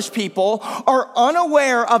foolish people are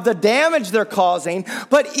unaware of the damage they're causing,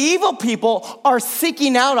 but evil people are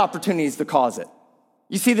seeking out opportunities to cause it.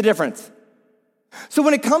 You see the difference? So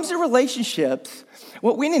when it comes to relationships,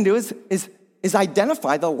 what we need to do is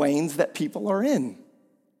identify the lanes that people are in.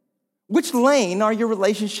 Which lane are your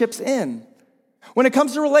relationships in? When it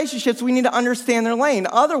comes to relationships, we need to understand their lane.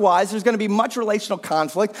 Otherwise, there's going to be much relational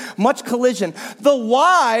conflict, much collision. The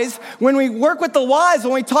wise, when we work with the wise,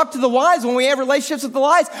 when we talk to the wise, when we have relationships with the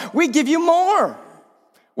wise, we give you more.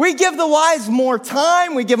 We give the wise more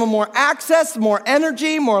time. We give them more access, more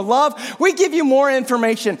energy, more love. We give you more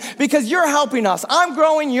information because you're helping us. I'm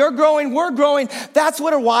growing, you're growing, we're growing. That's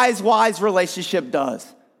what a wise relationship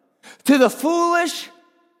does. To the foolish,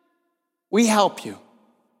 we help you.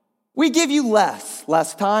 We give you less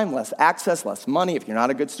time, less access, less money. If you're not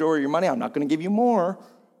a good steward of your money, I'm not going to give you more.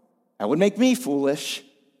 That would make me foolish.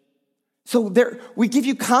 So we give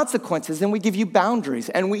you consequences and we give you boundaries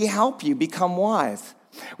and we help you become wise.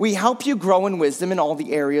 We help you grow in wisdom in all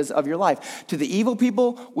the areas of your life. To the evil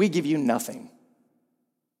people, we give you nothing.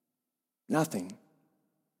 Nothing.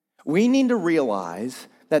 We need to realize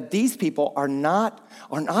that these people are not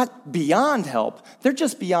beyond help. They're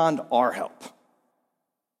just beyond our help.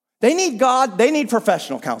 They need God. They need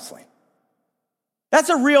professional counseling. That's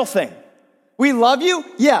a real thing. We love you.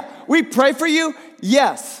 Yeah. We pray for you.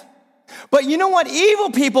 Yes. But you know what?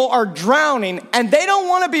 Evil people are drowning and they don't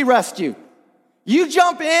want to be rescued. You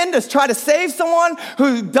jump in to try to save someone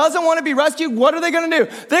who doesn't want to be rescued. What are they going to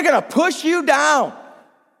do? They're going to push you down.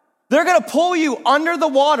 They're going to pull you under the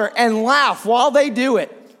water and laugh while they do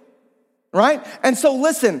it. Right? And so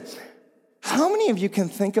listen, how many of you can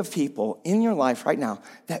think of people in your life right now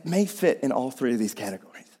that may fit in all three of these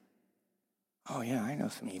categories? Oh yeah, I know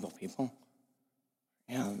some evil people.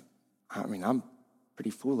 Yeah, I mean, I'm pretty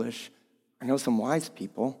foolish. I know some wise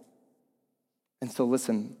people. And so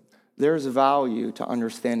listen, there's value to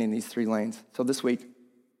understanding these three lanes. So this week,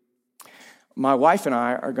 my wife and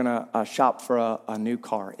I are gonna shop for a new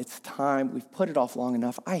car. It's time, we've put it off long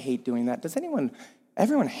enough. I hate doing that. Does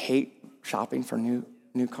everyone hate shopping for new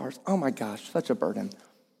cars? Oh my gosh, such a burden.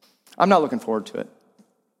 I'm not looking forward to it.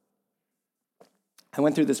 I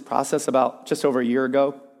went through this process about just over a year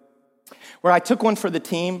ago where I took one for the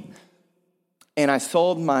team and I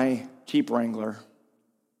sold my Jeep Wrangler.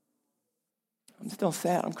 I'm still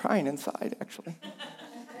sad. I'm crying inside, actually.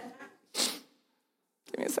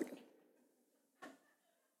 Give me a second.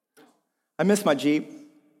 I miss my Jeep.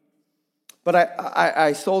 But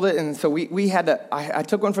I sold it, and so we had to, I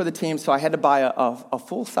took one for the team, so I had to buy a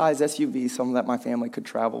full-size SUV so that my family could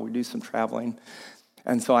travel. We do some traveling.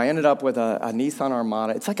 And so I ended up with a Nissan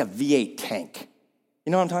Armada. It's like a V8 tank.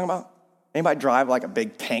 You know what I'm talking about? Anybody drive like a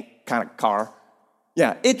big tank kind of car?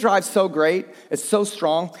 Yeah, it drives so great. It's so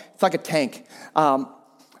strong. It's like a tank.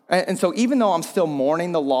 And so even though I'm still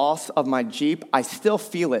mourning the loss of my Jeep, I still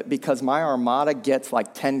feel it because my Armada gets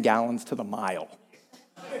like 10 gallons to the mile.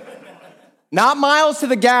 Not miles to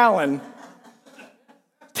the gallon,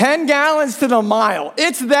 10 gallons to the mile.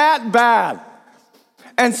 It's that bad.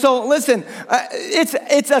 And so listen,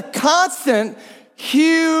 it's a constant,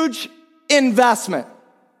 huge investment.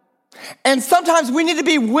 And sometimes we need to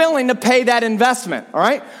be willing to pay that investment, all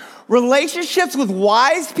right? Relationships with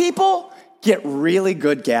wise people get really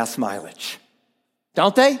good gas mileage,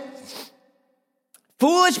 don't they?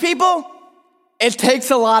 Foolish people, it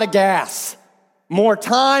takes a lot of gas. More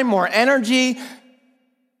time, more energy,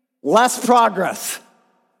 less progress.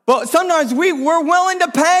 But sometimes we're willing to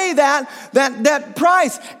pay that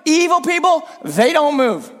price. Evil people, they don't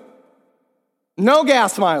move. No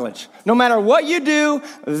gas mileage. No matter what you do,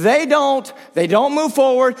 they don't move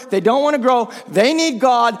forward. They don't want to grow. They need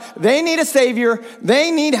God. They need a Savior.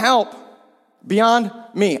 They need help beyond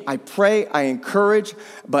me. I pray, I encourage,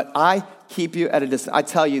 but I keep you at a distance. I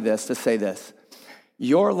tell you this to say this.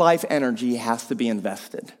 Your life energy has to be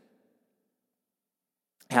invested.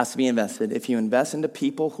 It has to be invested. If you invest into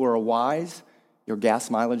people who are wise, your gas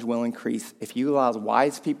mileage will increase. If you allow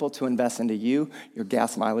wise people to invest into you, your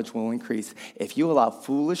gas mileage will increase. If you allow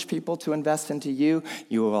foolish people to invest into you,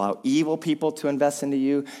 you allow evil people to invest into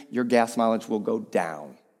you, your gas mileage will go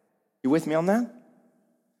down. You with me on that?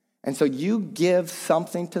 And so you give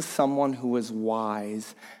something to someone who is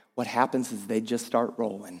wise, what happens is they just start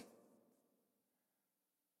rolling.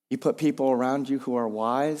 You put people around you who are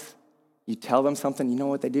wise, you tell them something, you know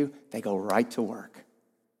what they do? They go right to work.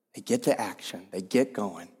 They get to action. They get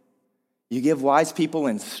going. You give wise people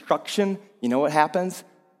instruction, you know what happens?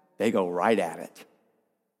 They go right at it.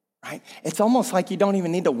 Right? It's almost like you don't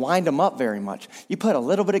even need to wind them up very much. You put a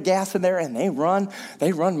little bit of gas in there and they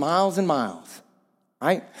run miles and miles.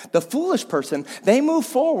 Right? The foolish person, they move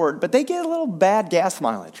forward, but they get a little bad gas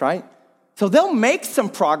mileage, right? So they'll make some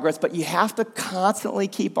progress, but you have to constantly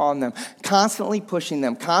keep on them, constantly pushing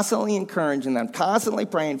them, constantly encouraging them, constantly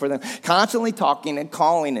praying for them, constantly talking and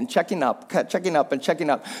calling and checking up.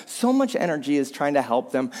 So much energy is trying to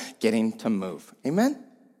help them getting to move. Amen?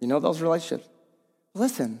 You know those relationships?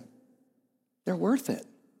 Listen, they're worth it.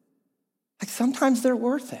 Like sometimes they're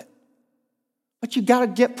worth it. But you got to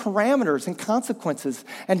get parameters and consequences,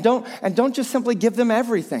 and don't just simply give them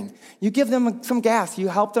everything. You give them some gas, you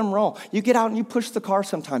help them roll. You get out and you push the car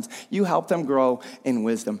sometimes. You help them grow in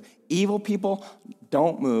wisdom. Evil people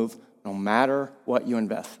don't move no matter what you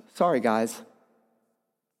invest. Sorry, guys.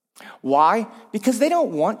 Why? Because they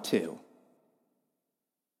don't want to.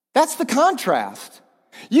 That's the contrast.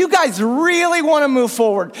 You guys really want to move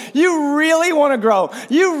forward. You really want to grow.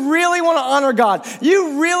 You really want to honor God.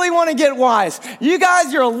 You really want to get wise. You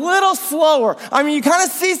guys, you're a little slower. I mean, you kind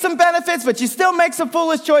of see some benefits, but you still make some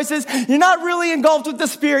foolish choices. You're not really engulfed with the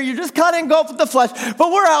Spirit. You're just kind of engulfed with the flesh.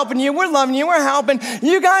 But we're helping you. We're loving you. We're helping.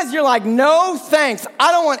 You guys, you're like, no thanks.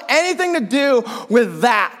 I don't want anything to do with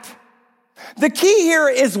that. The key here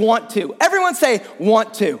is want to. Everyone say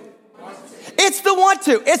want to. It's the want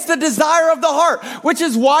to. It's the desire of the heart, which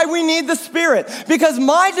is why we need the Spirit. Because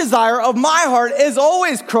my desire of my heart is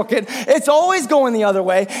always crooked. It's always going the other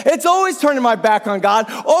way. It's always turning my back on God,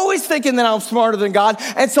 always thinking that I'm smarter than God.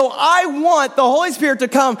 And so I want the Holy Spirit to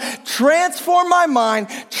come transform my mind,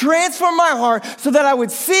 transform my heart so that I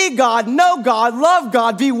would see God, know God, love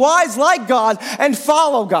God, be wise like God, and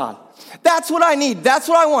follow God. That's what I need. That's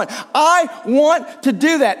what I want. I want to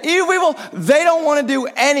do that. Evil people, they don't want to do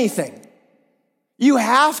anything. You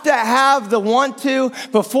have to have the want to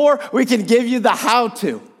before we can give you the how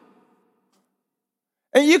to.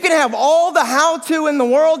 And you can have all the how to in the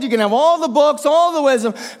world. You can have all the books, all the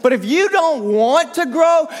wisdom. But if you don't want to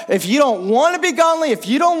grow, if you don't want to be godly, if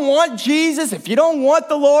you don't want Jesus, if you don't want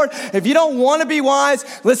the Lord, if you don't want to be wise,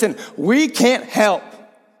 listen, we can't help.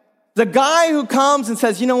 The guy who comes and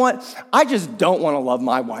says, you know what? I just don't want to love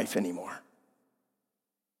my wife anymore.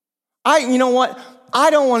 You know what? I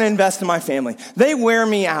don't want to invest in my family. They wear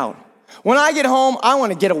me out. When I get home, I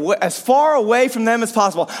want to get as far away from them as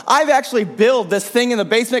possible. I've actually built this thing in the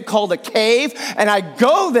basement called a cave, and I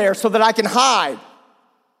go there so that I can hide.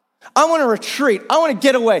 I want to retreat. I want to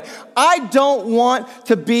get away. I don't want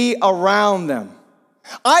to be around them.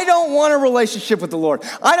 I don't want a relationship with the Lord.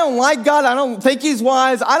 I don't like God. I don't think He's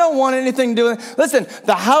wise. I don't want anything to do with it. Listen,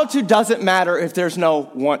 the how-to doesn't matter if there's no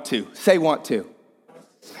want to. Say want to.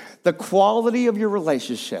 The quality of your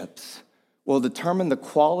relationships will determine the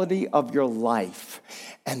quality of your life.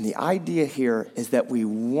 And the idea here is that we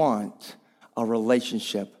want a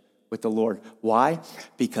relationship with the Lord. Why?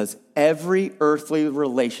 Because every earthly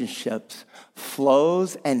relationship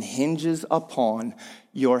flows and hinges upon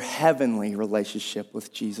your heavenly relationship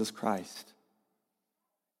with Jesus Christ.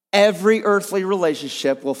 Every earthly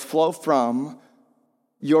relationship will flow from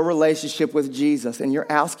your relationship with Jesus. And you're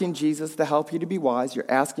asking Jesus to help you to be wise. You're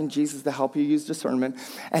asking Jesus to help you use discernment.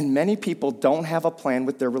 And many people don't have a plan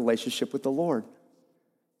with their relationship with the Lord.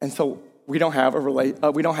 And so we don't have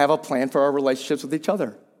a plan for our relationships with each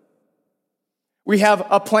other. We have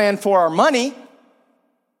a plan for our money.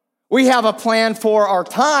 We have a plan for our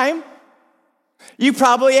time. You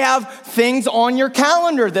probably have things on your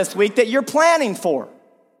calendar this week that you're planning for.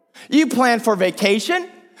 You plan for vacation.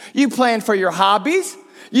 You plan for your hobbies.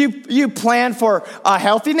 You plan for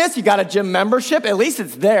healthiness. You got a gym membership. At least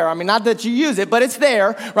it's there. I mean, not that you use it, but it's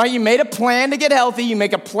there, right? You made a plan to get healthy. You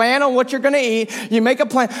make a plan on what you're going to eat. You make a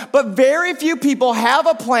plan. But very few people have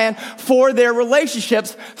a plan for their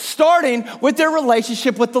relationships, starting with their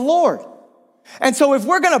relationship with the Lord. And so if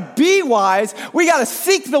we're going to be wise, we got to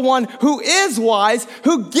seek the one who is wise,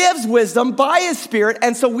 who gives wisdom by His Spirit.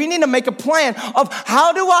 And so we need to make a plan of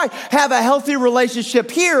how do I have a healthy relationship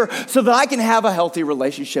here so that I can have a healthy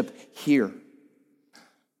relationship here.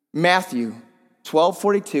 Matthew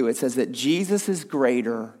 12:42, it says that Jesus is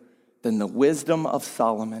greater than the wisdom of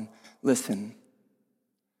Solomon. Listen,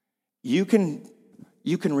 you can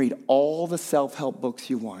read all the self-help books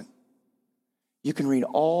you want. You can read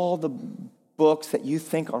all the books that you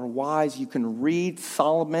think are wise. You can read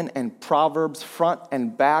Solomon and Proverbs front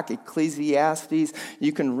and back, Ecclesiastes.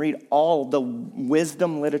 You can read all the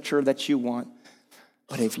wisdom literature that you want.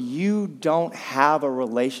 But if you don't have a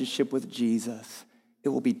relationship with Jesus, it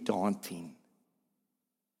will be daunting.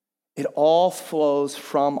 It all flows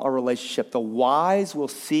from a relationship. The wise will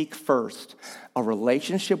seek first a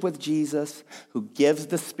relationship with Jesus who gives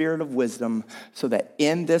the spirit of wisdom so that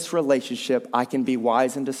in this relationship, I can be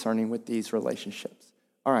wise and discerning with these relationships.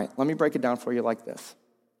 All right, let me break it down for you like this.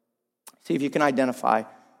 See if you can identify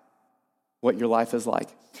what your life is like.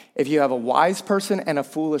 If you have a wise person and a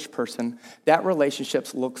foolish person, that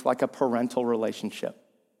relationship looks like a parental relationship.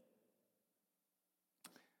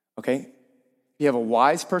 Okay? You have a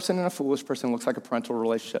wise person and a foolish person, it looks like a parental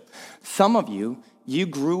relationship. Some of you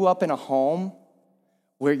grew up in a home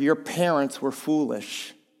where your parents were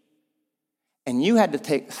foolish. And you had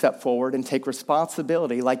to step forward and take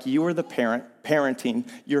responsibility like you were the parent parenting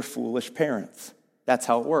your foolish parents. That's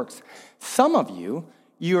how it works. Some of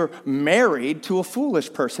you're married to a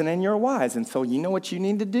foolish person and you're wise. And so you know what you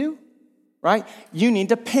need to do, right? You need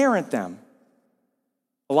to parent them.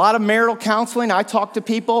 A lot of marital counseling, I talk to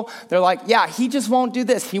people, they're like, yeah, he just won't do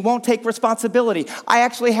this. He won't take responsibility. I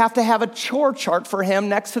actually have to have a chore chart for him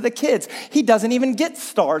next to the kids. He doesn't even get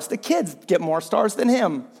stars. The kids get more stars than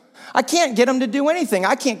him. I can't get him to do anything.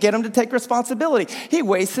 I can't get him to take responsibility. He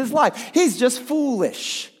wastes his life. He's just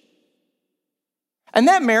foolish. And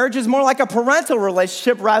that marriage is more like a parental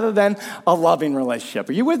relationship rather than a loving relationship.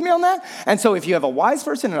 Are you with me on that? And so if you have a wise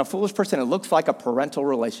person and a foolish person, it looks like a parental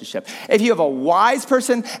relationship. If you have a wise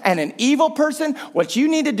person and an evil person, what you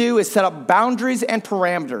need to do is set up boundaries and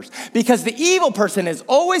parameters. Because the evil person is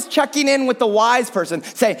always checking in with the wise person,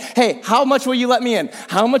 saying, hey, how much will you let me in?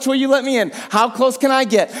 How much will you let me in? How close can I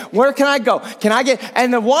get? Where can I go?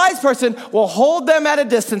 And the wise person will hold them at a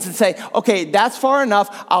distance and say, okay, that's far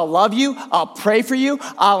enough. I'll love you. I'll pray for you.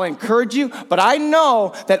 I'll encourage you, but I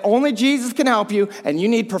know that only Jesus can help you and you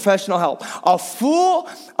need professional help. A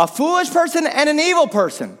foolish person and an evil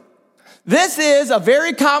person. This is a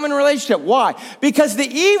very common relationship. Why? Because the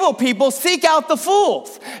evil people seek out the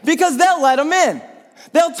fools because they'll let them in.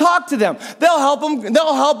 They'll talk to them. They'll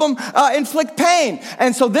help them inflict pain.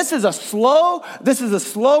 And so this is a slow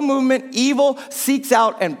movement. Evil seeks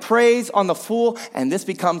out and preys on the fool, and this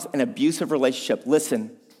becomes an abusive relationship.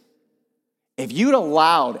 Listen. If you'd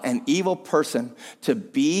allowed an evil person to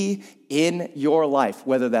be in your life,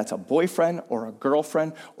 whether that's a boyfriend or a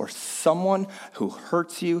girlfriend or someone who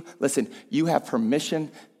hurts you, listen, you have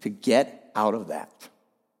permission to get out of that.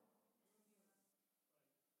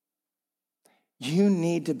 You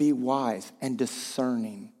need to be wise and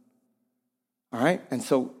discerning. All right? And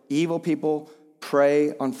so evil people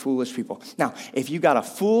prey on foolish people. Now, if you got a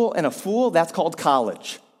fool and a fool, that's called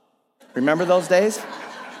college. Remember those days?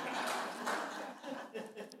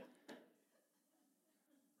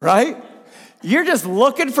 Right? You're just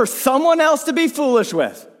looking for someone else to be foolish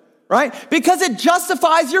with, right? Because it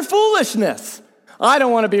justifies your foolishness. I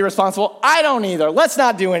don't want to be responsible. I don't either. Let's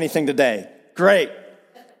not do anything today. Great.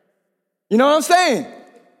 You know what I'm saying?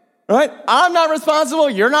 Right? I'm not responsible.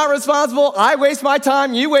 You're not responsible. I waste my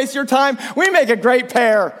time. You waste your time. We make a great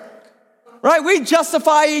pair. Right? We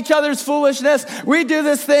justify each other's foolishness. We do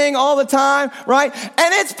this thing all the time, right?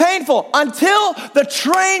 And it's painful until the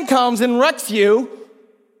train comes and wrecks you.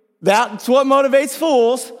 That's what motivates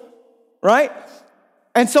fools, right?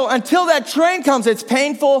 And so until that train comes, it's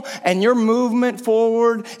painful and your movement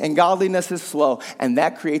forward and godliness is slow. And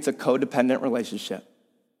that creates a codependent relationship,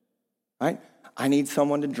 right? I need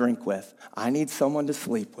someone to drink with. I need someone to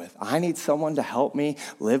sleep with. I need someone to help me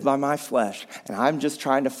live by my flesh. And I'm just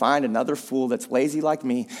trying to find another fool that's lazy like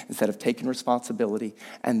me instead of taking responsibility.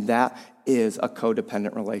 And that is a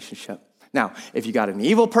codependent relationship. Now, if you got an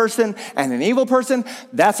evil person and an evil person,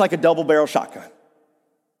 that's like a double-barrel shotgun.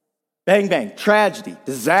 Bang, bang, tragedy,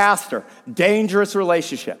 disaster, dangerous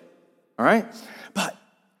relationship, all right? But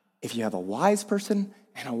if you have a wise person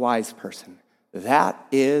and a wise person, that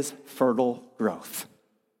is fertile growth.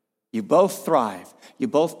 You both thrive. You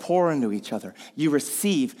both pour into each other. You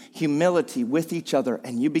receive humility with each other,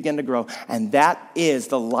 and you begin to grow. And that is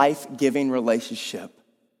the life-giving relationship.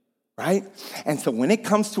 Right? And so when it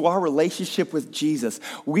comes to our relationship with Jesus,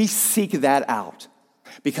 we seek that out.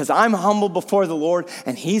 Because I'm humble before the Lord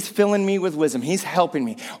and he's filling me with wisdom. He's helping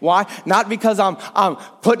me. Why? Not because I'm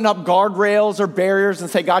putting up guardrails or barriers and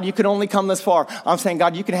say, God, you can only come this far. I'm saying,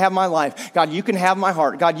 God, you can have my life. God, you can have my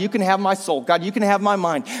heart. God, you can have my soul. God, you can have my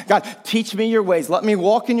mind. God, teach me your ways. Let me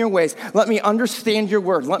walk in your ways. Let me understand your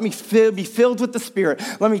word. Let me be filled with the Spirit.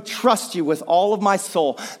 Let me trust you with all of my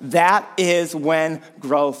soul. That is when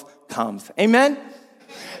growth comes. Amen?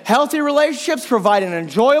 Healthy relationships provide an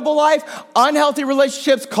enjoyable life. Unhealthy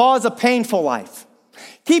relationships cause a painful life.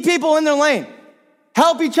 Keep people in their lane.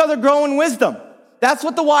 Help each other grow in wisdom. That's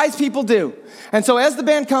what the wise people do. And so as the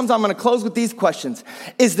band comes, I'm going to close with these questions.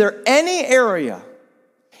 Is there any area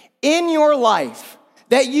in your life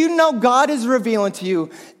that you know God is revealing to you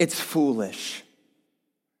it's foolish?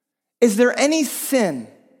 Is there any sin?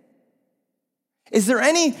 Is there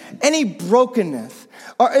any brokenness?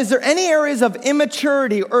 Or is there any areas of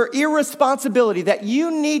immaturity or irresponsibility that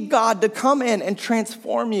you need God to come in and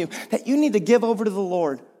transform you, that you need to give over to the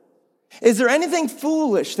Lord? Is there anything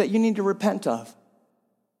foolish that you need to repent of?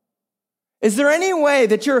 Is there any way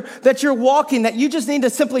that you're walking that you just need to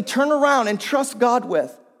simply turn around and trust God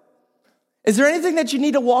with? Is there anything that you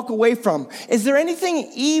need to walk away from? Is there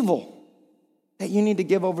anything evil that you need to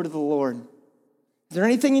give over to the Lord? Is there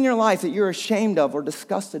anything in your life that you're ashamed of or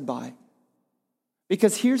disgusted by?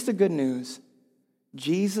 Because here's the good news.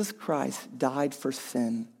 Jesus Christ died for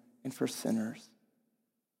sin and for sinners.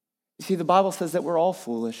 You see, the Bible says that we're all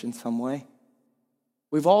foolish in some way.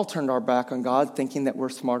 We've all turned our back on God thinking that we're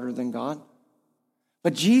smarter than God.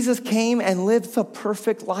 But Jesus came and lived the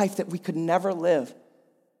perfect life that we could never live.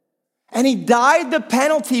 And he died the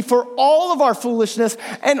penalty for all of our foolishness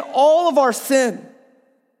and all of our sin.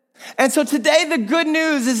 And so today the good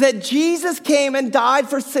news is that Jesus came and died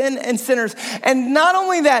for sin and sinners. And not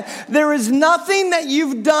only that, there is nothing that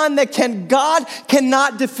you've done that God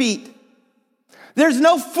cannot defeat. There's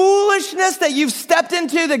no foolishness that you've stepped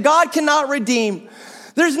into that God cannot redeem.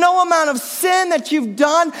 There's no amount of sin that you've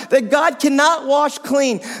done that God cannot wash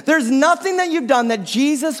clean. There's nothing that you've done that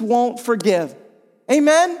Jesus won't forgive.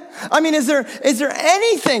 Amen? I mean, is there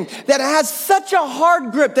anything that has such a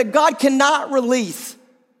hard grip that God cannot release?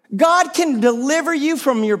 God can deliver you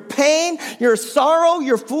from your pain, your sorrow,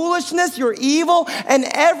 your foolishness, your evil, and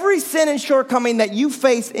every sin and shortcoming that you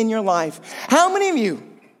face in your life. How many of you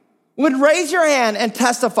would raise your hand and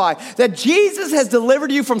testify that Jesus has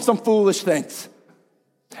delivered you from some foolish things?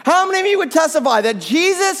 How many of you would testify that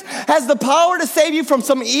Jesus has the power to save you from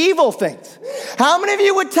some evil things? How many of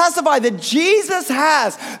you would testify that Jesus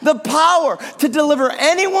has the power to deliver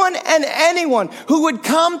anyone and anyone who would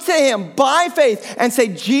come to him by faith and say,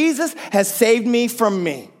 Jesus has saved me from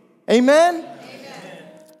me? Amen? Amen.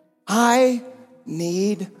 I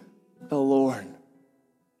need the Lord.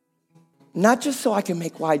 Not just so I can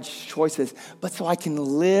make wise choices, but so I can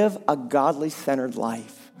live a godly-centered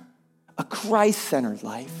life. A Christ-centered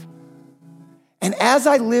life. And as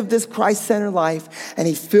I live this Christ-centered life and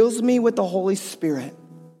he fills me with the Holy Spirit,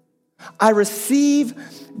 I receive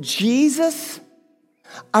Jesus,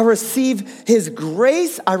 I receive his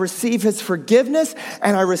grace, I receive his forgiveness,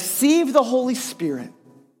 and I receive the Holy Spirit.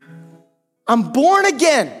 I'm born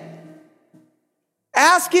again,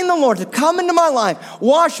 asking the Lord to come into my life,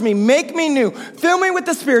 wash me, make me new, fill me with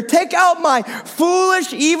the Spirit, take out my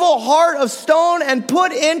foolish, evil heart of stone and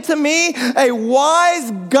put into me a wise,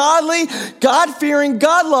 godly, God-fearing,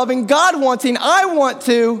 God-loving, God-wanting, I want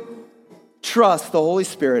to trust the Holy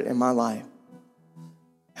Spirit in my life.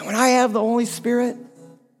 And when I have the Holy Spirit,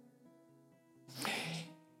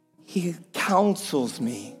 he counsels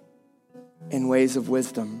me in ways of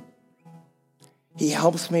wisdom. He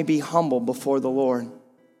helps me be humble before the Lord.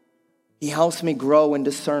 He helps me grow in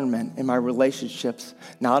discernment in my relationships,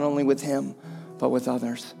 not only with him, but with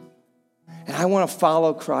others. And I want to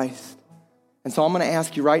follow Christ. And so I'm going to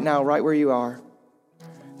ask you right now, right where you are,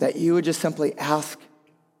 that you would just simply ask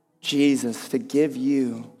Jesus to give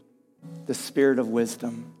you the spirit of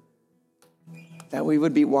wisdom, that we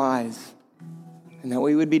would be wise and that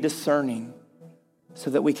we would be discerning so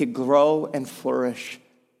that we could grow and flourish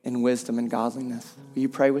in wisdom and godliness. Will you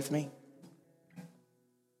pray with me?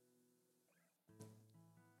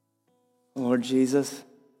 Lord Jesus,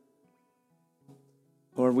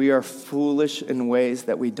 Lord, we are foolish in ways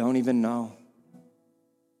that we don't even know.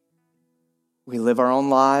 We live our own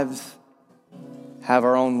lives, have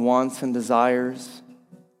our own wants and desires,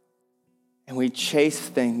 and we chase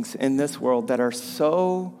things in this world that are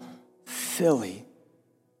so silly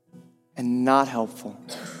and not helpful.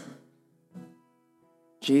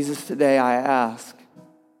 Jesus, today I ask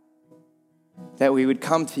that we would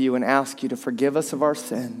come to you and ask you to forgive us of our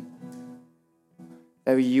sin,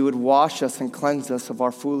 that you would wash us and cleanse us of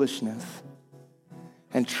our foolishness.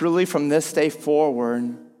 And truly from this day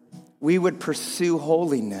forward, we would pursue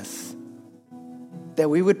holiness, that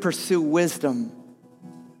we would pursue wisdom,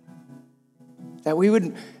 that we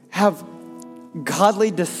would have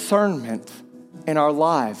godly discernment in our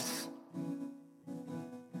lives.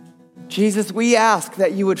 Jesus, we ask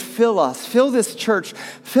that you would fill us, fill this church,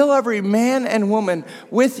 fill every man and woman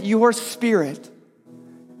with your Spirit.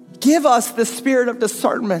 Give us the spirit of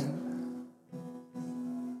discernment.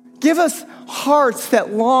 Give us hearts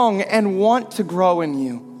that long and want to grow in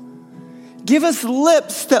you. Give us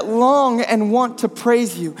lips that long and want to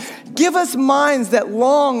praise you. Give us minds that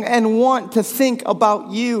long and want to think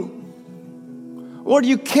about you. Lord,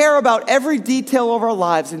 you care about every detail of our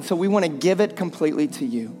lives, and so we want to give it completely to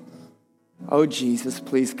you. Oh, Jesus,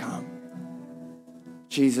 please come.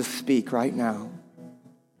 Jesus, speak right now.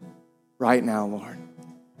 Right now, Lord.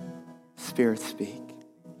 Spirit, speak.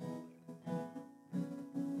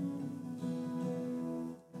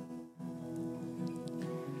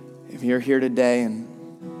 If you're here today and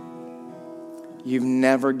you've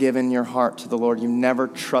never given your heart to the Lord, you've never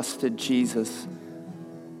trusted Jesus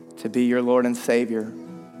to be your Lord and Savior,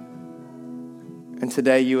 and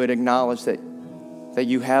today you would acknowledge that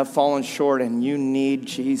you have fallen short and you need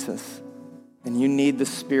Jesus and you need the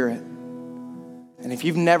Spirit. And if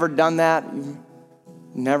you've never done that, you've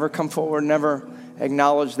never come forward, never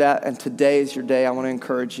acknowledged that, and today is your day, I want to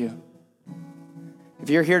encourage you.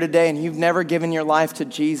 If you're here today and you've never given your life to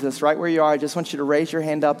Jesus, right where you are, I just want you to raise your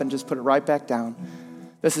hand up and just put it right back down.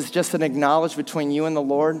 This is just an acknowledgement between you and the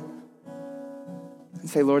Lord. And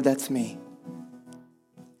say, Lord, that's me.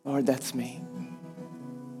 Lord, that's me.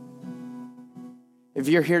 If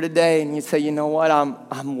you're here today and you say, you know what,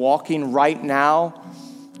 I'm walking right now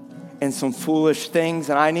in some foolish things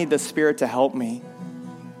and I need the Spirit to help me.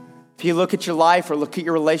 If you look at your life or look at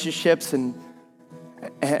your relationships and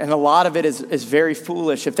a lot of it is very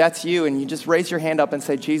foolish, if that's you and you just raise your hand up and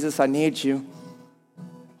say, Jesus, I need you.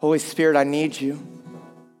 Holy Spirit, I need you.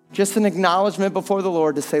 Just an acknowledgement before the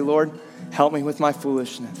Lord to say, Lord, help me with my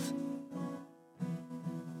foolishness.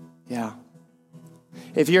 Yeah.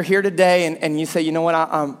 If you're here today and you say, you know what,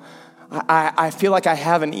 I feel like I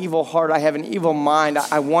have an evil heart, I have an evil mind,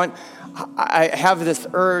 I have this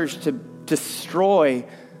urge to destroy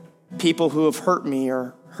people who have hurt me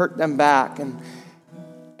or hurt them back, and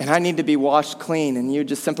I need to be washed clean, and you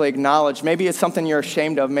just simply acknowledge, maybe it's something you're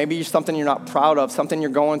ashamed of, maybe it's something you're not proud of, something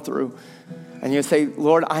you're going through, and you say,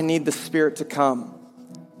 Lord, I need the Spirit to come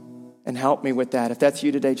and help me with that. If that's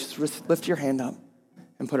you today, just lift your hand up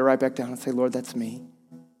and put it right back down and say, Lord, that's me.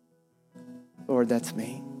 Lord, that's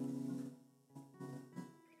me.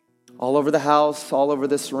 All over the house, all over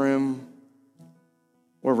this room,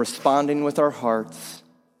 we're responding with our hearts,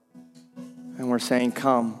 and we're saying,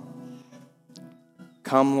 come.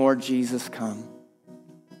 Come, Lord Jesus, come.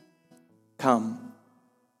 Come.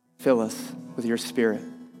 Fill us with your Spirit.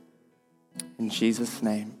 In Jesus'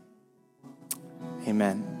 name,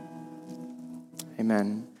 amen.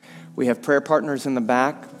 Amen. We have prayer partners in the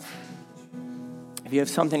back. If you have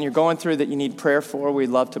something you're going through that you need prayer for, we'd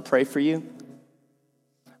love to pray for you.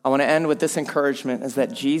 I want to end with this encouragement, is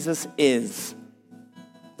that Jesus is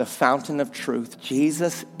the fountain of truth.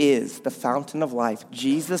 Jesus is the fountain of life.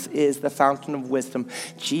 Jesus is the fountain of wisdom.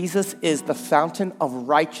 Jesus is the fountain of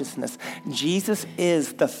righteousness. Jesus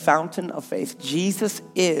is the fountain of faith. Jesus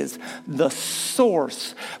is the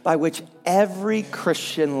source by which every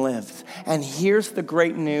Christian lives. And here's the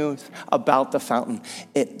great news about the fountain.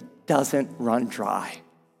 It doesn't run dry.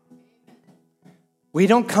 We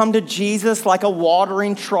don't come to Jesus like a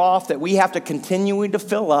watering trough that we have to continually to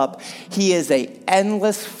fill up. He is an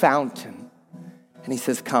endless fountain. And he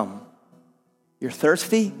says, come. You're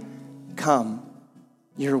thirsty? Come.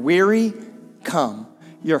 You're weary? Come.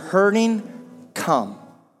 You're hurting? Come.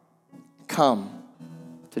 Come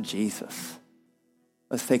to Jesus.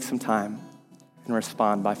 Let's take some time and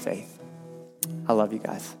respond by faith. I love you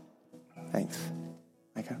guys. Thanks.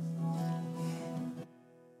 Micah?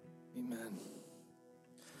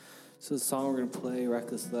 So the song we're going to play,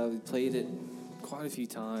 Reckless Love, we played it quite a few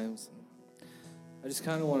times. I just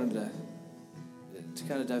kind of wanted to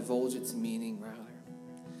kind of divulge its meaning rather.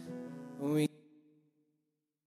 When we